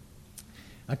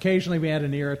 Occasionally we had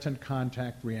an irritant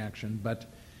contact reaction,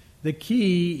 but the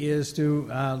key is to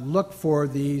look for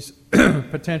these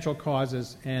potential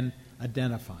causes and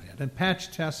identify it. And patch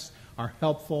tests are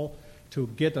helpful to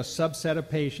get a subset of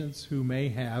patients who may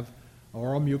have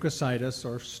oral mucositis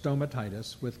or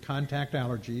stomatitis with contact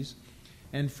allergies,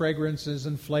 and fragrances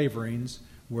and flavorings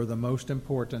were the most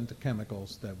important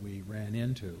chemicals that we ran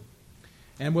into.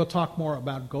 And we'll talk more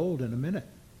about gold in a minute.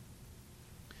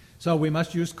 So we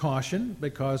must use caution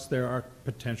because there are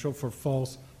potential for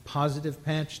false positive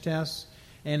patch tests,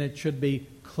 and it should be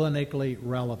clinically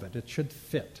relevant. It should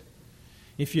fit.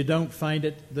 If you don't find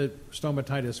it, the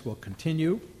stomatitis will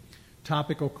continue.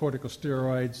 Topical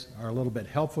corticosteroids are a little bit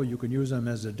helpful. You can use them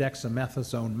as a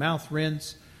dexamethasone mouth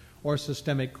rinse or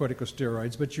systemic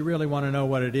corticosteroids, but you really want to know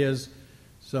what it is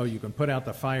so you can put out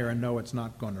the fire and know it's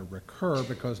not going to recur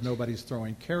because nobody's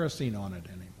throwing kerosene on it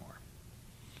anymore.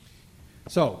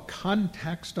 So,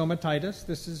 contact stomatitis.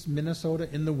 This is Minnesota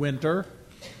in the winter.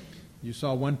 You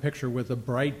saw one picture with a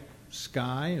bright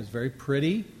sky. It's very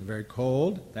pretty, very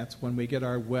cold. That's when we get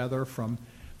our weather from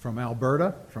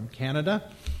Alberta, from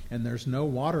Canada, and there's no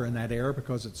water in that air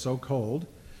because it's so cold.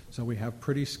 So we have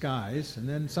pretty skies. And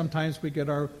then sometimes we get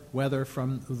our weather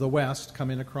from the west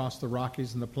coming across the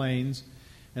Rockies and the plains,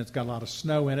 and it's got a lot of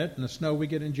snow in it. And the snow we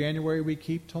get in January we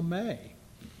keep till May.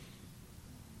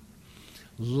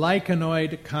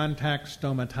 Lichenoid contact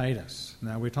stomatitis.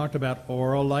 Now, we talked about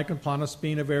oral lichen planus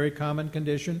being a very common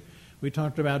condition. We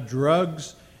talked about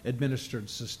drugs administered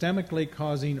systemically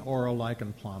causing oral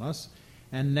lichen planus.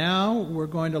 And now we're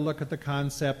going to look at the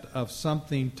concept of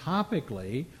something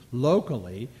topically,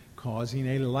 locally, causing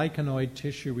a lichenoid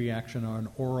tissue reaction or an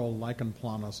oral lichen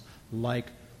planus like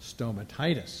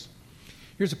stomatitis.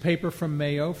 Here's a paper from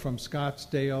Mayo, from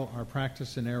Scottsdale, our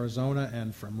practice in Arizona,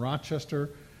 and from Rochester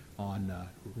on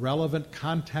relevant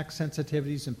contact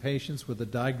sensitivities in patients with a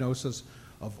diagnosis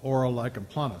of oral lichen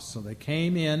planus. So they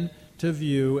came in to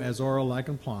view as oral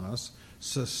lichen planus,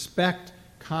 suspect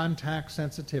contact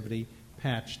sensitivity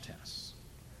patch tests.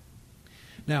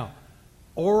 Now,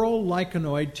 oral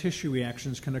lichenoid tissue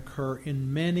reactions can occur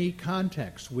in many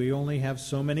contexts. We only have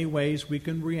so many ways we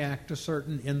can react to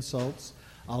certain insults.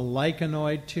 A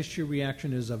lichenoid tissue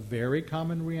reaction is a very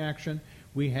common reaction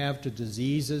we have to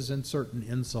diseases and certain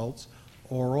insults.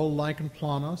 Oral lichen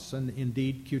planus and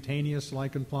indeed cutaneous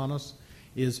lichen planus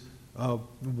is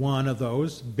one of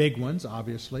those big ones,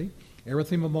 obviously.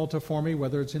 Erythema multiforme,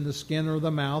 whether it's in the skin or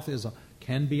the mouth,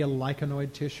 can be a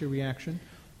lichenoid tissue reaction.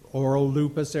 Oral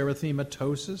lupus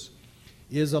erythematosus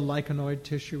is a lichenoid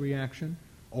tissue reaction.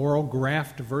 Oral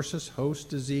graft versus host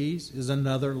disease is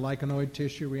another lichenoid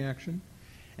tissue reaction.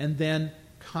 And then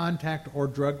contact or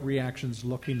drug reactions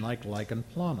looking like lichen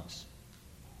planus.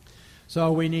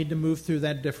 So we need to move through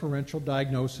that differential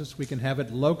diagnosis. We can have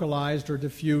it localized or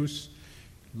diffuse,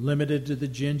 limited to the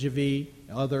gingivae,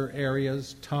 other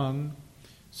areas, tongue.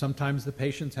 Sometimes the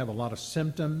patients have a lot of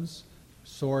symptoms,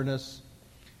 soreness,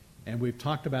 and we've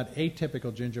talked about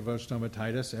atypical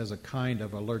gingivostomatitis as a kind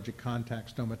of allergic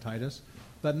contact stomatitis,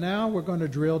 but now we're going to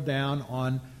drill down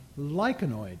on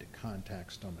lichenoid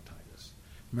contact stomatitis.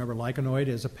 Remember, lichenoid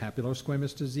is a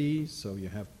papulosquamous disease, so you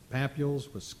have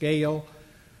papules with scale,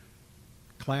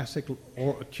 classic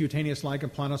or cutaneous lichen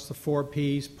planus, the 4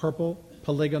 Ps, purple,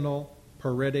 polygonal,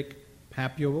 paritic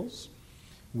papules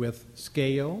with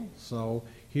scale. So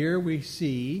here we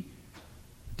see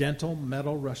dental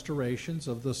metal restorations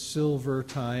of the silver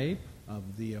type,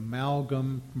 of the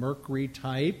amalgam mercury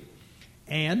type,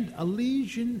 and a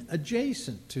lesion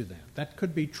adjacent to that. That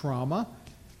could be trauma,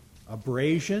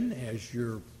 abrasion as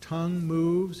your tongue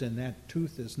moves and that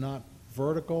tooth is not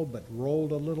vertical but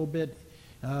rolled a little bit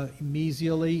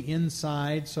mesially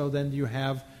inside, so then you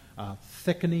have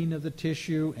thickening of the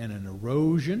tissue and an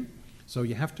erosion. So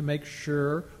you have to make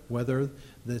sure whether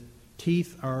the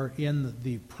teeth are in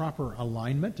the proper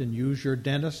alignment and use your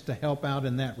dentist to help out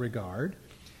in that regard.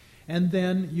 And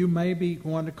then you may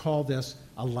want to call this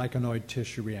a lichenoid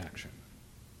tissue reaction.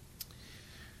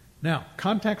 Now,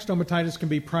 contact stomatitis can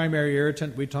be primary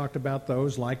irritant. We talked about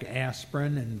those like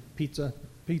aspirin and pepperoni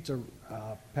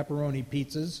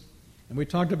pizzas. And we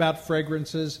talked about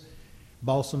fragrances,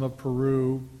 balsam of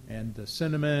Peru, and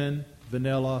cinnamon,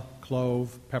 vanilla,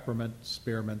 clove, peppermint,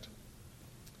 spearmint,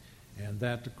 and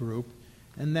that group.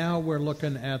 And now we're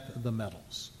looking at the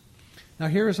metals. Now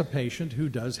here is a patient who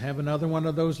does have another one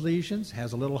of those lesions,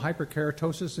 has a little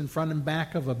hyperkeratosis in front and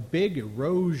back of a big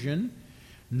erosion,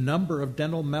 number of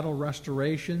dental metal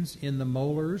restorations in the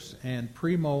molars and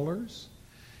premolars.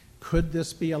 Could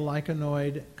this be a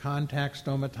lichenoid contact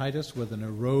stomatitis with an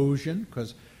erosion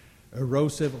because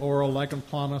erosive oral lichen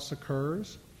planus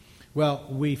occurs? Well,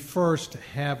 we first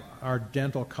have our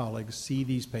dental colleagues see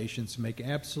these patients, make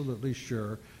absolutely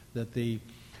sure that the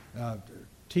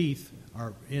teeth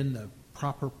are in the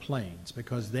proper planes,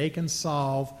 because they can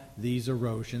solve these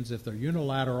erosions if they're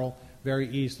unilateral very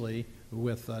easily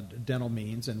with dental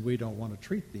means, and we don't want to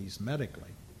treat these medically.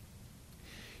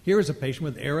 Here is a patient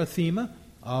with erythema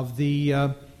of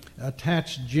the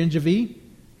attached gingivae,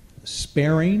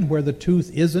 sparing where the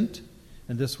tooth isn't,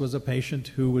 and this was a patient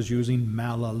who was using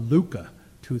Melaleuca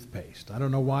toothpaste. I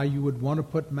don't know why you would want to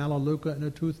put Melaleuca in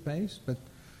a toothpaste, but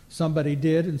somebody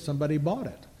did and somebody bought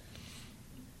it.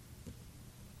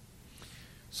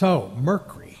 So,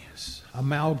 mercury,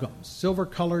 amalgams,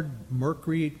 silver-colored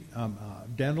mercury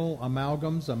dental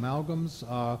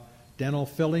amalgams, dental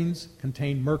fillings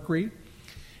contain mercury.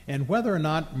 And whether or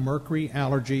not mercury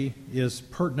allergy is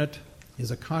pertinent is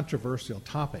a controversial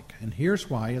topic. And here's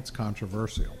why it's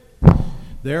controversial.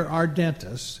 There are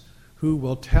dentists who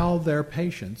will tell their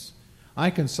patients, I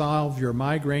can solve your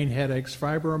migraine headaches,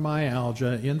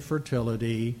 fibromyalgia,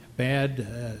 infertility, bad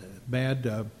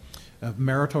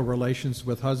marital relations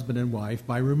with husband and wife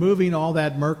by removing all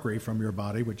that mercury from your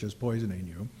body, which is poisoning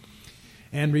you,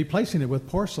 and replacing it with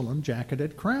porcelain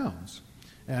jacketed crowns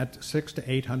at $600 to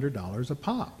 $800 a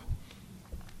pop.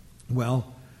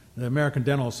 Well, the American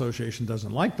Dental Association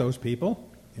doesn't like those people,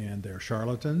 and they're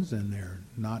charlatans, and they're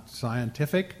not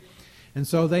scientific. And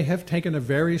so they have taken a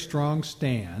very strong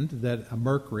stand that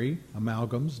mercury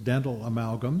amalgams, dental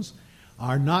amalgams,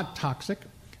 are not toxic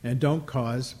and don't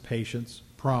cause patients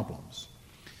problems.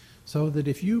 So that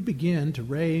if you begin to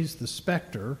raise the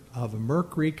specter of a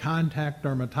mercury contact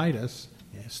dermatitis,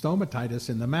 stomatitis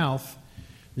in the mouth,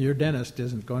 your dentist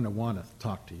isn't going to want to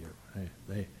talk to you.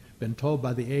 They've been told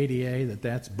by the ADA that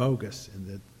that's bogus and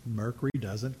that mercury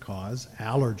doesn't cause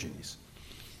allergies.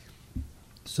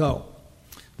 So,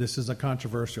 This is a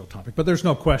controversial topic, but there's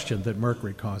no question that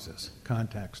mercury causes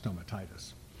contact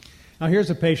stomatitis. Now here's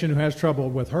a patient who has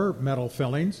trouble with her metal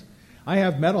fillings. I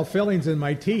have metal fillings in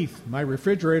my teeth. My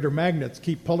refrigerator magnets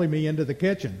keep pulling me into the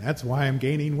kitchen. That's why I'm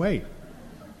gaining weight.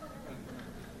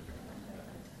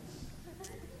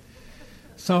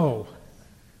 So,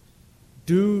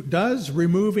 does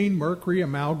removing mercury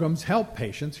amalgams help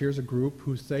patients? Here's a group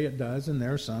who say it does, and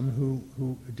there are some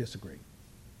who disagree.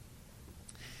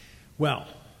 Well,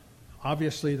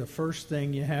 obviously the first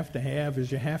thing you have to have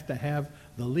is you have to have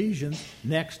the lesions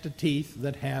next to teeth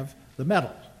that have the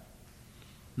metal.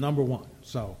 Number one.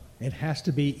 So it has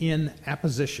to be in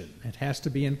apposition. It has to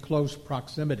be in close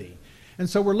proximity. And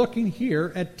so we're looking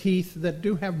here at teeth that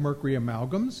do have mercury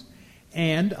amalgams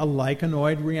and a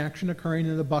lichenoid reaction occurring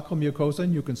in the buccal mucosa.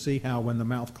 And you can see how when the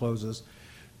mouth closes,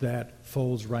 that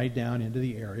folds right down into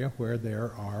the area where there's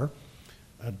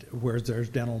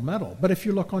dental metal. But if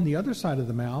you look on the other side of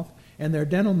the mouth and there are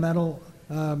dental metal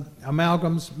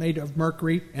amalgams made of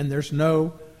mercury and there's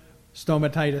no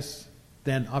stomatitis,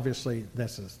 then obviously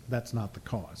that's not the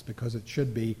cause, because it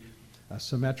should be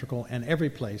symmetrical in every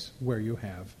place where you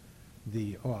have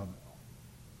the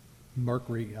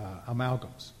mercury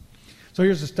amalgams. So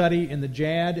here's a study in the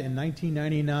JAD in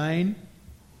 1999.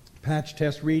 Patch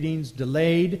test readings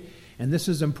delayed, and this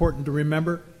is important to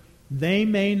remember. They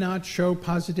may not show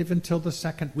positive until the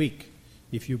second week.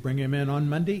 If you bring them in on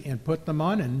Monday and put them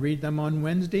on and read them on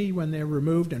Wednesday when they're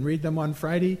removed and read them on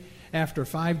Friday after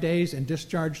 5 days and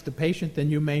discharge the patient,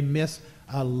 then you may miss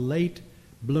a late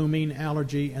blooming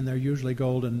allergy, and they're usually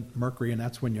gold and mercury, and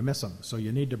that's when you miss them. So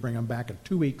you need to bring them back in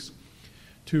 2 weeks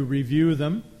to review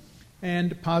them.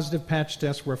 And positive patch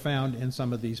tests were found in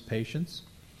some of these patients.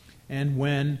 And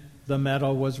when the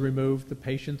metal was removed, the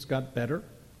patients got better.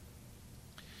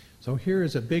 So here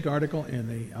is a big article in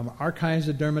the Archives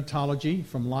of Dermatology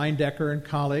from Leindecker and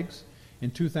colleagues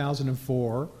in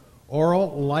 2004,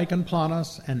 Oral Lichen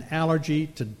Planus and Allergy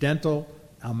to Dental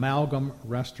Amalgam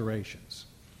Restorations.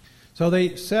 So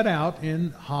they set out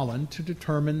in Holland to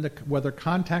determine whether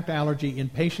contact allergy in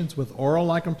patients with oral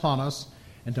lichen planus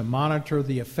and to monitor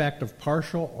the effect of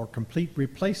partial or complete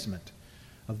replacement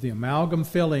of the amalgam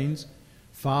fillings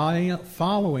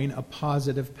following a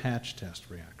positive patch test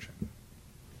reaction.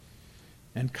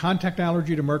 And contact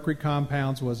allergy to mercury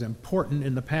compounds was important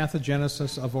in the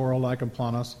pathogenesis of oral lichen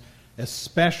planus,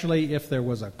 especially if there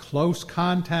was a close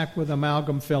contact with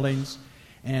amalgam fillings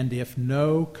and if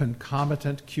no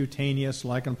concomitant cutaneous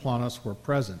lichen planus were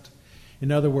present.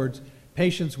 In other words,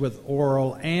 patients with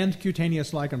oral and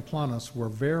cutaneous lichen planus were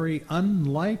very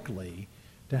unlikely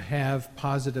to have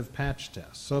positive patch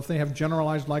tests. So if they have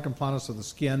generalized lichen planus of the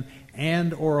skin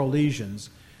and oral lesions,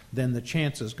 then the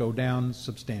chances go down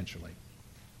substantially.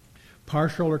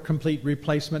 Partial or complete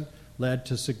replacement led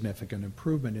to significant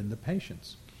improvement in the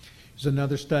patients. There's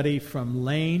another study from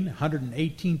Lane,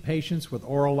 118 patients with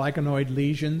oral lichenoid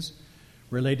lesions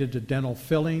related to dental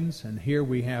fillings, and here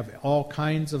we have all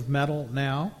kinds of metal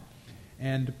now,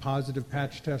 and positive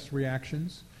patch test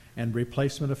reactions, and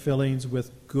replacement of fillings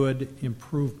with good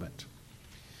improvement.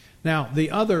 Now,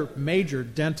 the other major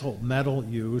dental metal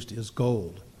used is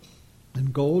gold.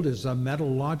 And gold is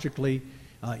metallurgically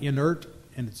inert,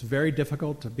 and it's very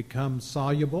difficult to become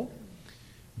soluble.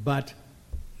 But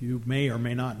you may or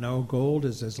may not know gold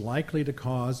is as likely to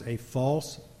cause a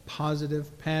false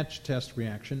positive patch test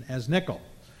reaction as nickel.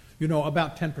 You know,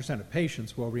 about 10% of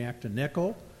patients will react to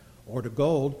nickel or to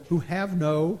gold who have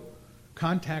no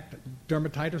contact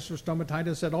dermatitis or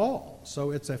stomatitis at all.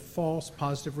 So it's a false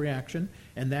positive reaction,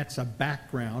 and that's a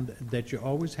background that you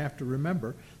always have to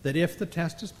remember, that if the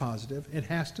test is positive, it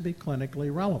has to be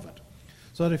clinically relevant.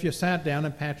 So that if you sat down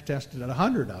and patch tested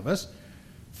 100 of us,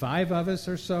 5 of us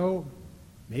or so,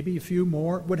 maybe a few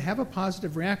more, would have a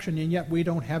positive reaction, and yet we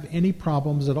don't have any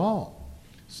problems at all.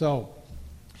 So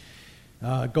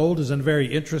gold is a very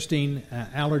interesting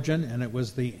allergen, and it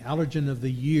was the allergen of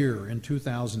the year in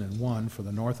 2001 for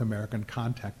the North American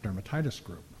Contact Dermatitis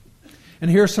Group. And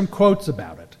here are some quotes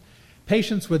about it.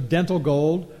 Patients with dental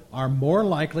gold are more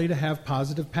likely to have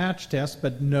positive patch tests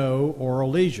but no oral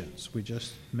lesions. We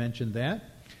just mentioned that.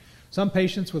 Some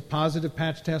patients with positive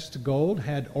patch tests to gold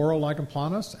had oral lichen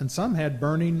planus, and some had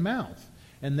burning mouth,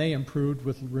 and they improved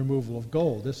with removal of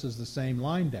gold. This is the same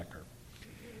Leindecker.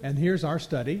 And here's our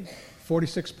study.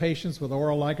 46 patients with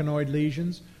oral lichenoid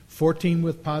lesions, 14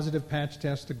 with positive patch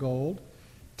tests to gold.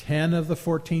 10 of the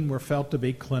 14 were felt to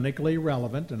be clinically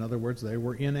relevant. In other words, they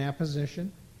were in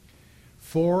apposition.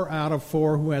 4 out of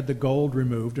 4 who had the gold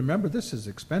removed. Remember, this is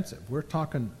expensive. We're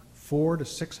talking $400 to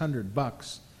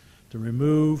 $600 to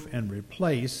remove and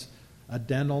replace a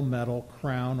dental metal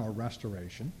crown or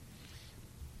restoration.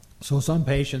 So some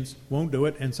patients won't do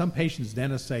it, and some patients'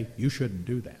 dentists say, you shouldn't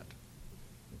do that.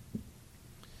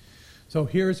 So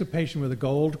here's a patient with a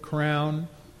gold crown,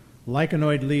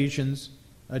 lichenoid lesions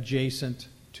adjacent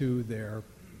to their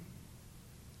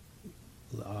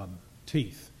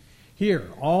teeth. Here,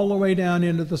 all the way down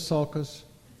into the sulcus,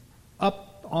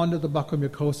 up onto the buccal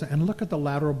mucosa, and look at the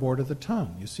lateral border of the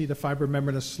tongue. You see the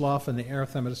fibromembranous slough and the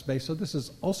erythematous base, so this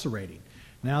is ulcerating.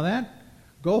 Now that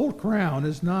gold crown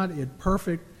is not in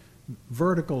perfect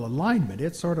vertical alignment.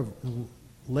 It's sort of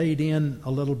laid in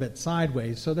a little bit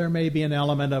sideways, so there may be an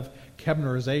element of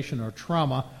Kebnerization or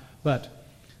trauma, but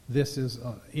this is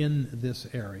in this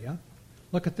area.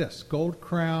 Look at this, gold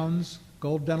crowns,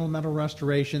 gold dental metal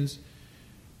restorations,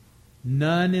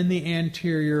 none in the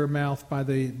anterior mouth by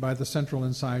the central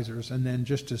incisors, and then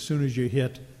just as soon as you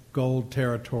hit gold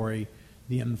territory,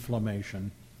 the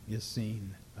inflammation is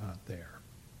seen there.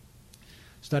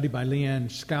 Study by Leanne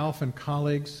Scalf and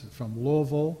colleagues from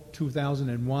Louisville,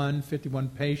 2001, 51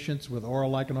 patients with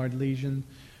oral lichenoid lesions,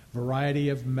 variety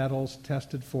of metals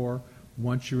tested for.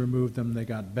 Once you remove them, they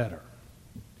got better.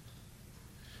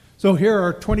 So here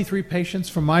are 23 patients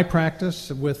from my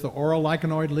practice with the oral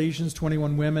lichenoid lesions,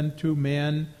 21 women, 2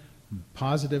 men,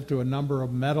 positive to a number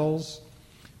of metals.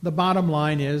 The bottom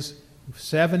line is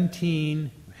 17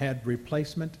 had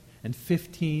replacement and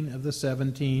 15 of the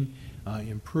 17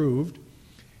 improved,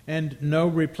 and no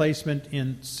replacement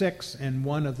in 6, and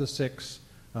 1 of the 6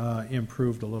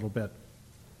 improved a little bit.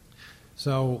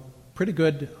 So pretty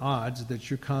good odds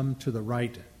that you come to the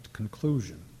right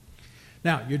conclusion.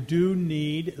 Now, you do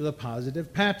need the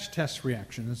positive patch test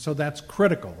reaction, and so that's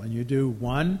critical. And you do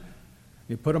one,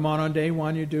 you put them on day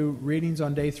 1, you do readings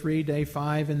on day 3, day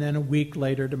 5, and then a week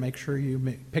later to make sure you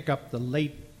pick up the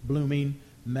late blooming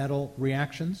metal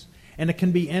reactions. And it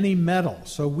can be any metal.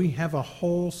 So we have a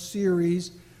whole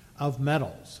series of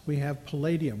metals. We have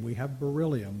palladium, we have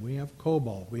beryllium, we have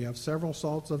cobalt, we have several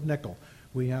salts of nickel,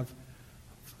 we have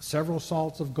several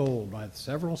salts of gold,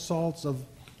 several salts of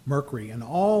mercury, and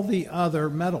all the other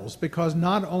metals, because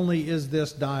not only is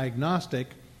this diagnostic,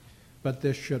 but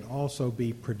this should also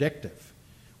be predictive.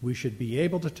 We should be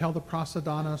able to tell the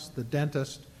prosthodontist, the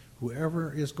dentist,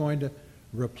 whoever is going to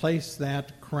replace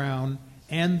that crown,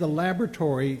 and the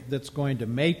laboratory that's going to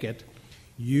make it,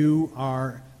 you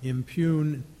are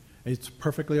impugned. It's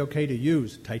perfectly okay to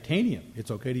use titanium. It's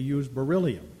okay to use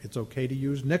beryllium. It's okay to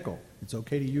use nickel. It's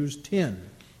okay to use tin.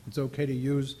 It's okay to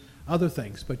use other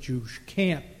things, but you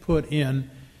can't put in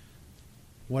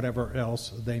whatever else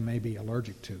they may be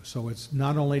allergic to. So it's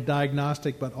not only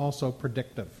diagnostic, but also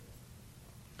predictive.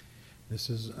 This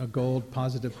is a gold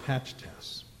positive patch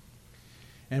test.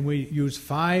 And we use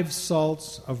 5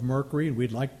 salts of mercury, and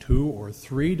we'd like 2 or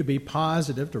 3 to be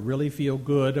positive to really feel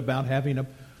good about having a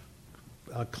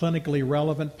clinically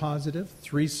relevant positive,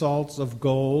 3 salts of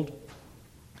gold,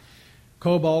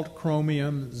 cobalt,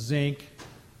 chromium, zinc,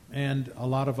 and a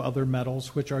lot of other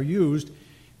metals which are used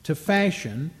to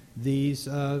fashion these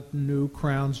new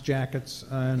crowns, jackets,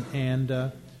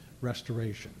 and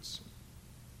restorations.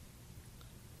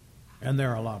 And there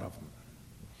are a lot of them.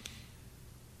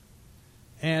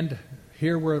 And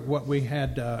here were what we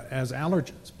had as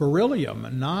allergens.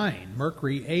 Beryllium, 9,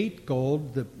 mercury, 8,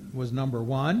 gold, that was number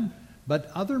 1, but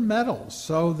other metals,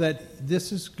 so that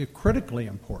this is critically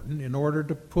important in order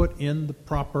to put in the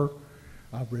proper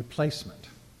replacement.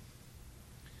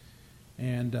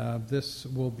 And this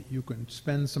will be, you can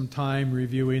spend some time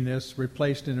reviewing this,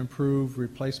 replaced and improved,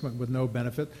 replacement with no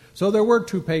benefit. So there were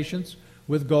 2 patients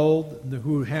with gold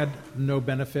who had no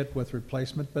benefit with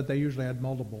replacement, but they usually had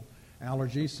multiple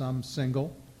allergies, some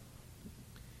single.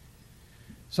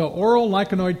 So oral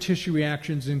lichenoid tissue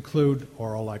reactions include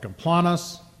oral lichen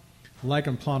planus like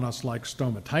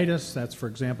stomatitis, that's for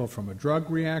example from a drug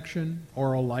reaction,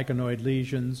 oral lichenoid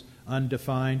lesions,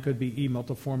 undefined, could be E.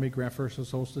 multiforme, graft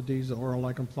versus host disease, oral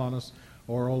lichen planus,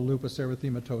 oral lupus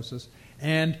erythematosus,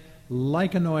 and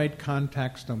lichenoid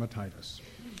contact stomatitis.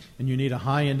 And you need a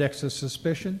high index of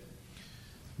suspicion.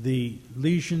 The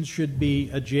lesions should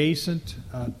be adjacent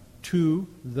to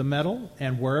the metal,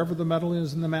 and wherever the metal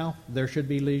is in the mouth, there should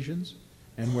be lesions.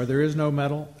 And where there is no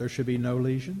metal, there should be no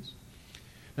lesions.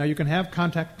 Now, you can have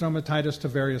contact stomatitis to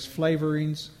various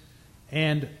flavorings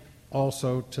and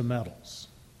also to metals.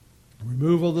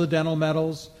 Removal of the dental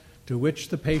metals to which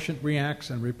the patient reacts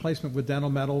and replacement with dental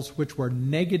metals which were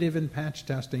negative in patch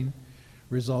testing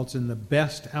results in the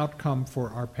best outcome for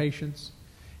our patients.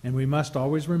 And we must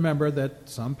always remember that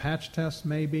some patch tests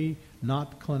may be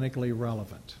not clinically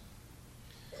relevant.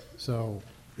 So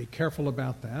be careful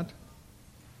about that.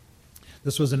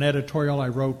 This was an editorial I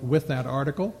wrote with that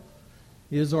article.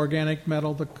 Is organic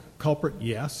metal the culprit?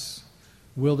 Yes.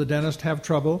 Will the dentist have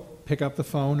trouble? Pick up the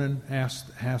phone and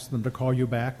ask them to call you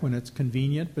back when it's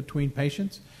convenient between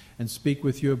patients and speak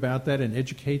with you about that and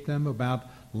educate them about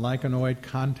lichenoid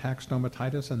contact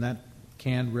stomatitis, and that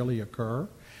can really occur.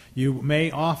 You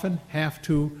may often have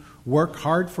to work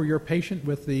hard for your patient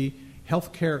with the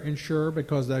healthcare insurer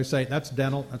because they say, that's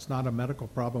dental, that's not a medical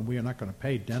problem, we are not going to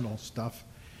pay dental stuff.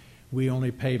 We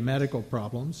only pay medical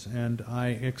problems, and I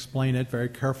explain it very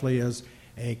carefully as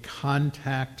a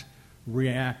contact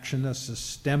reaction, a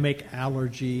systemic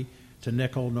allergy to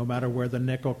nickel. No matter where the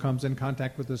nickel comes in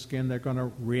contact with the skin, they're going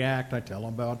to react. I tell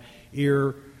them about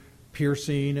ear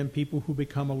piercing and people who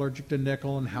become allergic to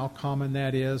nickel and how common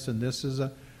that is, and this is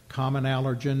a common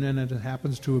allergen, and it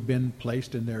happens to have been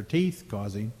placed in their teeth,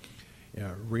 causing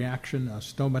reaction,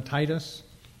 stomatitis,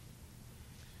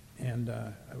 and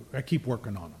I keep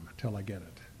working on them until I get it.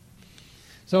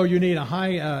 So you need a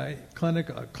high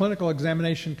clinical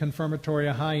examination confirmatory,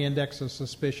 a high index of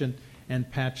suspicion, and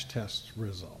patch test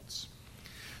results.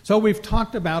 So we've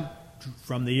talked about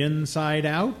from the inside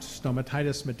out,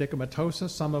 stomatitis medicamentosa,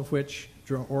 some of which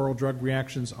oral drug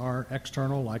reactions are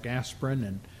external, like aspirin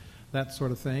and that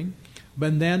sort of thing.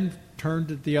 But then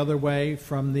turned it the other way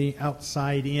from the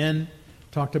outside in,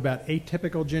 talked about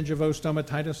atypical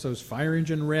gingivostomatitis, those fire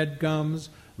engine red gums,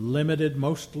 limited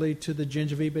mostly to the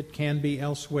gingiva, but can be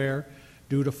elsewhere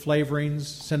due to flavorings.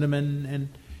 Cinnamon and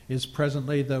is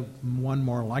presently the one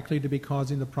more likely to be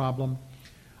causing the problem.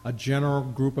 A general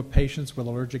group of patients with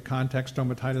allergic contact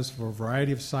stomatitis for a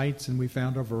variety of sites, and we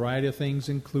found a variety of things,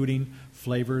 including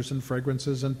flavors and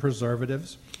fragrances and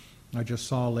preservatives. I just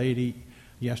saw a lady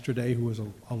yesterday who was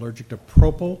allergic to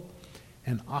propyl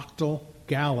and octyl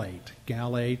gallate.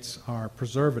 Galates are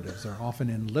preservatives. They're often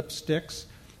in lipsticks.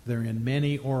 They're in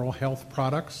many oral health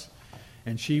products.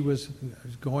 And she was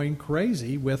going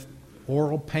crazy with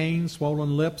oral pain,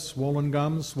 swollen lips, swollen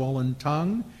gums, swollen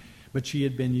tongue. But she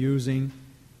had been using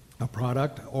a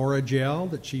product,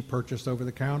 Oragel, that she purchased over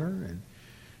the counter. And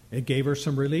it gave her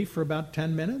some relief for about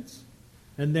 10 minutes.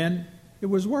 And then it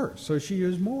was worse. So she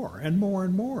used more and more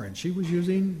and more. And she was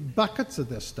using buckets of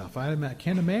this stuff. I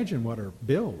can't imagine what her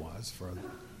bill was for it.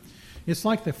 It's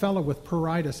like the fellow with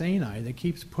pruritus ani that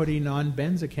keeps putting on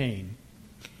benzocaine.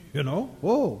 You know,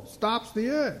 whoa, stops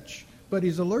the itch. But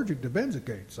he's allergic to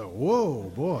benzocaine, so whoa,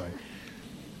 boy.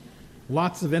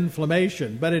 Lots of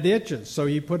inflammation, but it itches, so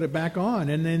you put it back on,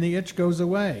 and then the itch goes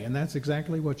away. And that's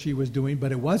exactly what she was doing,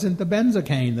 but it wasn't the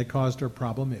benzocaine that caused her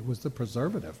problem, it was the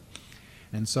preservative.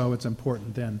 And so it's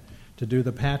important then to do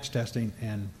the patch testing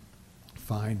and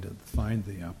find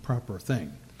the proper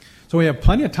thing. So we have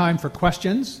plenty of time for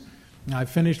questions.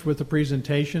 I've finished with the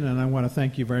presentation, and I want to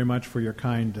thank you very much for your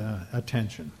kind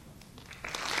attention.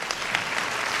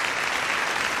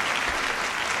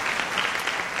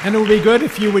 And it would be good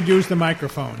if you would use the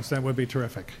microphones. That would be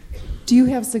terrific. Do you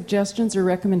have suggestions or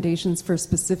recommendations for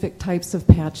specific types of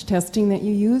patch testing that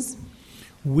you use?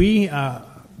 We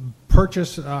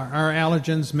purchase our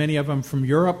allergens, many of them from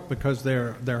Europe, because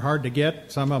they're hard to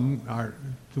get. Some of them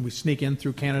we sneak in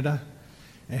through Canada.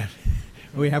 And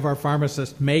we have our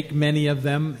pharmacists make many of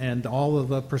them, and all of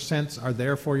the percents are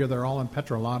there for you. They're all in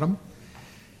petrolatum.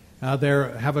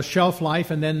 They have a shelf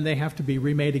life, and then they have to be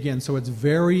remade again. So it's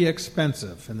very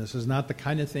expensive, and this is not the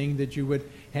kind of thing that you would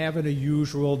have in a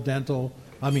usual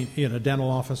in a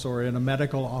dental office or in a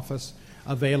medical office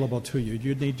available to you.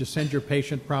 You'd need to send your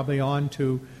patient probably on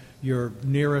to your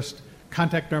nearest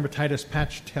contact dermatitis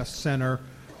patch test center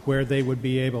where they would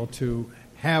be able to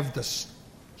have the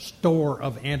store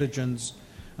of antigens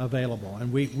available.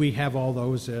 And we have all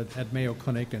those at Mayo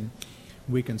Clinic, and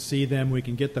we can see them. We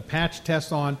can get the patch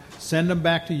test on, send them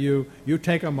back to you. You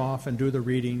take them off and do the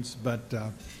readings, but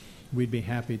we'd be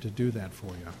happy to do that for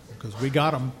you because we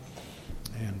got them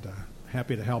and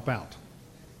happy to help out.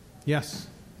 Yes?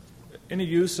 Any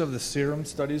use of the serum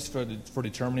studies for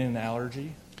determining an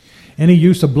allergy? Any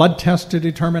use of blood tests to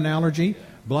determine allergy?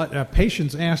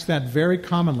 Patients ask that very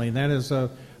commonly. That is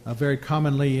a very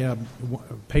commonly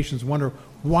patients wonder,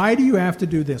 why do you have to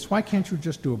do this? Why can't you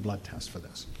just do a blood test for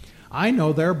this? I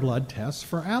know there are blood tests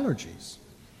for allergies.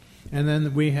 And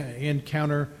then we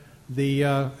encounter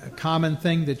the common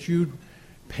thing that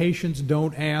patients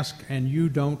don't ask and you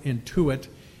don't intuit,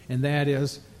 and that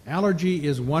is allergy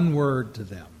is one word to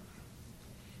them.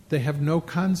 They have no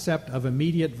concept of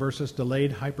immediate versus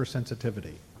delayed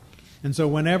hypersensitivity. And so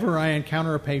whenever I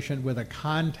encounter a patient with a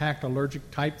contact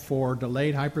allergic type 4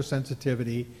 delayed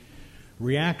hypersensitivity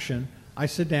reaction, I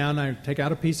sit down, I take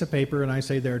out a piece of paper, and I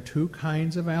say there are two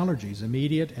kinds of allergies,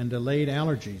 immediate and delayed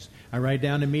allergies. I write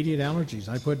down immediate allergies.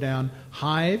 I put down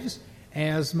hives,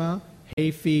 asthma,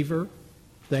 hay fever.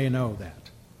 They know that.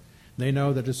 They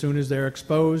know that as soon as they're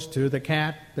exposed to the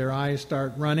cat, their eyes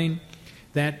start running.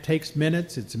 That takes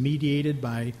minutes. It's mediated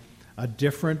by a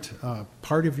different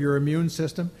part of your immune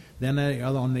system. Then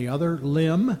on the other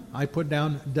limb, I put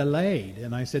down delayed.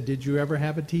 And I said, did you ever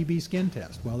have a TB skin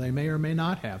test? Well, they may or may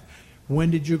not have.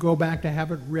 When did you go back to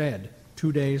have it read?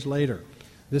 2 days later.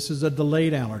 This is a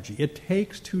delayed allergy. It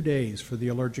takes 2 days for the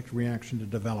allergic reaction to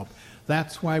develop.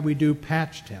 That's why we do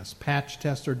patch tests. Patch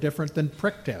tests are different than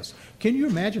prick tests. Can you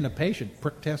imagine a patient?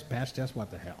 Prick test, patch test,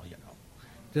 what the hell, you know?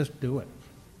 Just do it.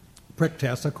 Prick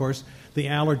test, of course, the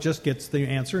allergist gets the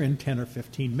answer in 10 or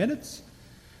 15 minutes,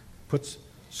 puts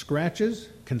scratches,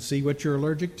 can see what you're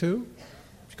allergic to.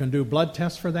 You can do blood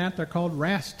tests for that. They're called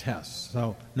RAS tests.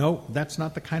 So, no, that's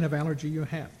not the kind of allergy you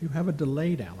have. You have a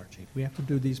delayed allergy. We have to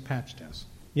do these patch tests.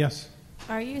 Yes?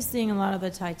 Are you seeing a lot of the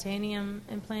titanium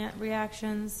implant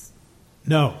reactions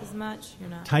No. as much? You're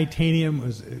not? Titanium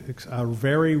is a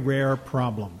very rare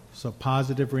problem. So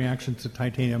positive reaction to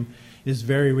titanium is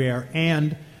very rare.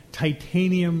 And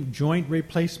titanium joint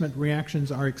replacement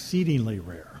reactions are exceedingly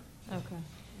rare. Okay.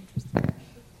 Interesting.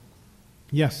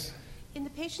 Yes? In the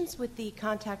patients with the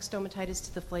contact stomatitis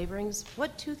to the flavorings,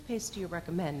 what toothpaste do you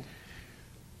recommend?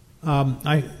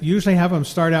 I usually have them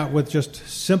start out with just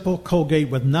simple Colgate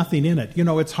with nothing in it. You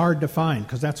know, it's hard to find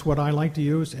because that's what I like to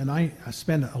use, and I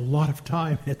spend a lot of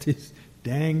time at these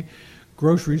dang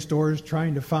grocery stores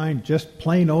trying to find just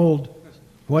plain old,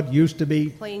 what used to be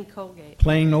Plain Colgate.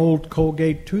 plain old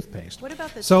Colgate toothpaste. What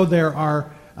about the... So there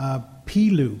are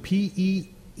PELU,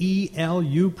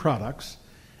 P-E-E-L-U products,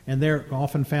 and they're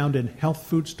often found in health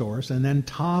food stores. And then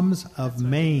Tom's of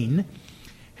Maine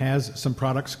has some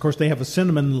products. Of course, they have a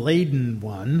cinnamon-laden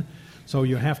one, so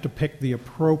you have to pick the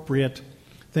appropriate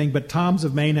thing. But Tom's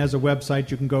of Maine has a website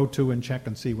you can go to and check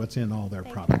and see what's in all their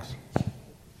products.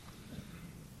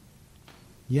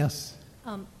 Yes?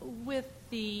 With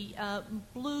the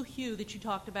blue hue that you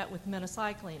talked about with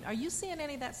minocycline, are you seeing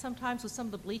any of that sometimes with some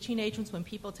of the bleaching agents when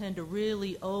people tend to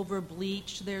really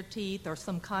over-bleach their teeth or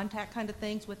some contact kind of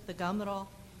things with the gum at all?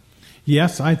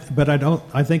 Yes, but I don't.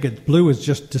 I think blue is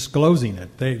just disclosing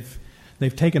it. They've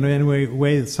taken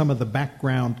away some of the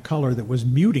background color that was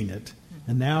muting it,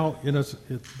 and now it's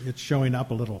showing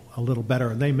up a little better.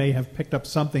 And they may have picked up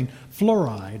something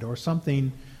fluoride or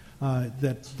something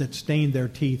that stained their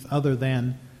teeth other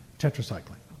than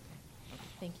tetracycline.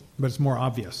 Thank you. But it's more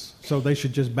obvious, so they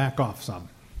should just back off some.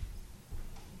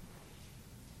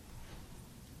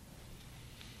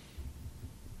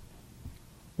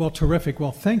 Well, terrific.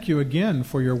 Well, thank you again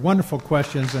for your wonderful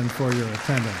questions and for your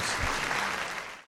attendance.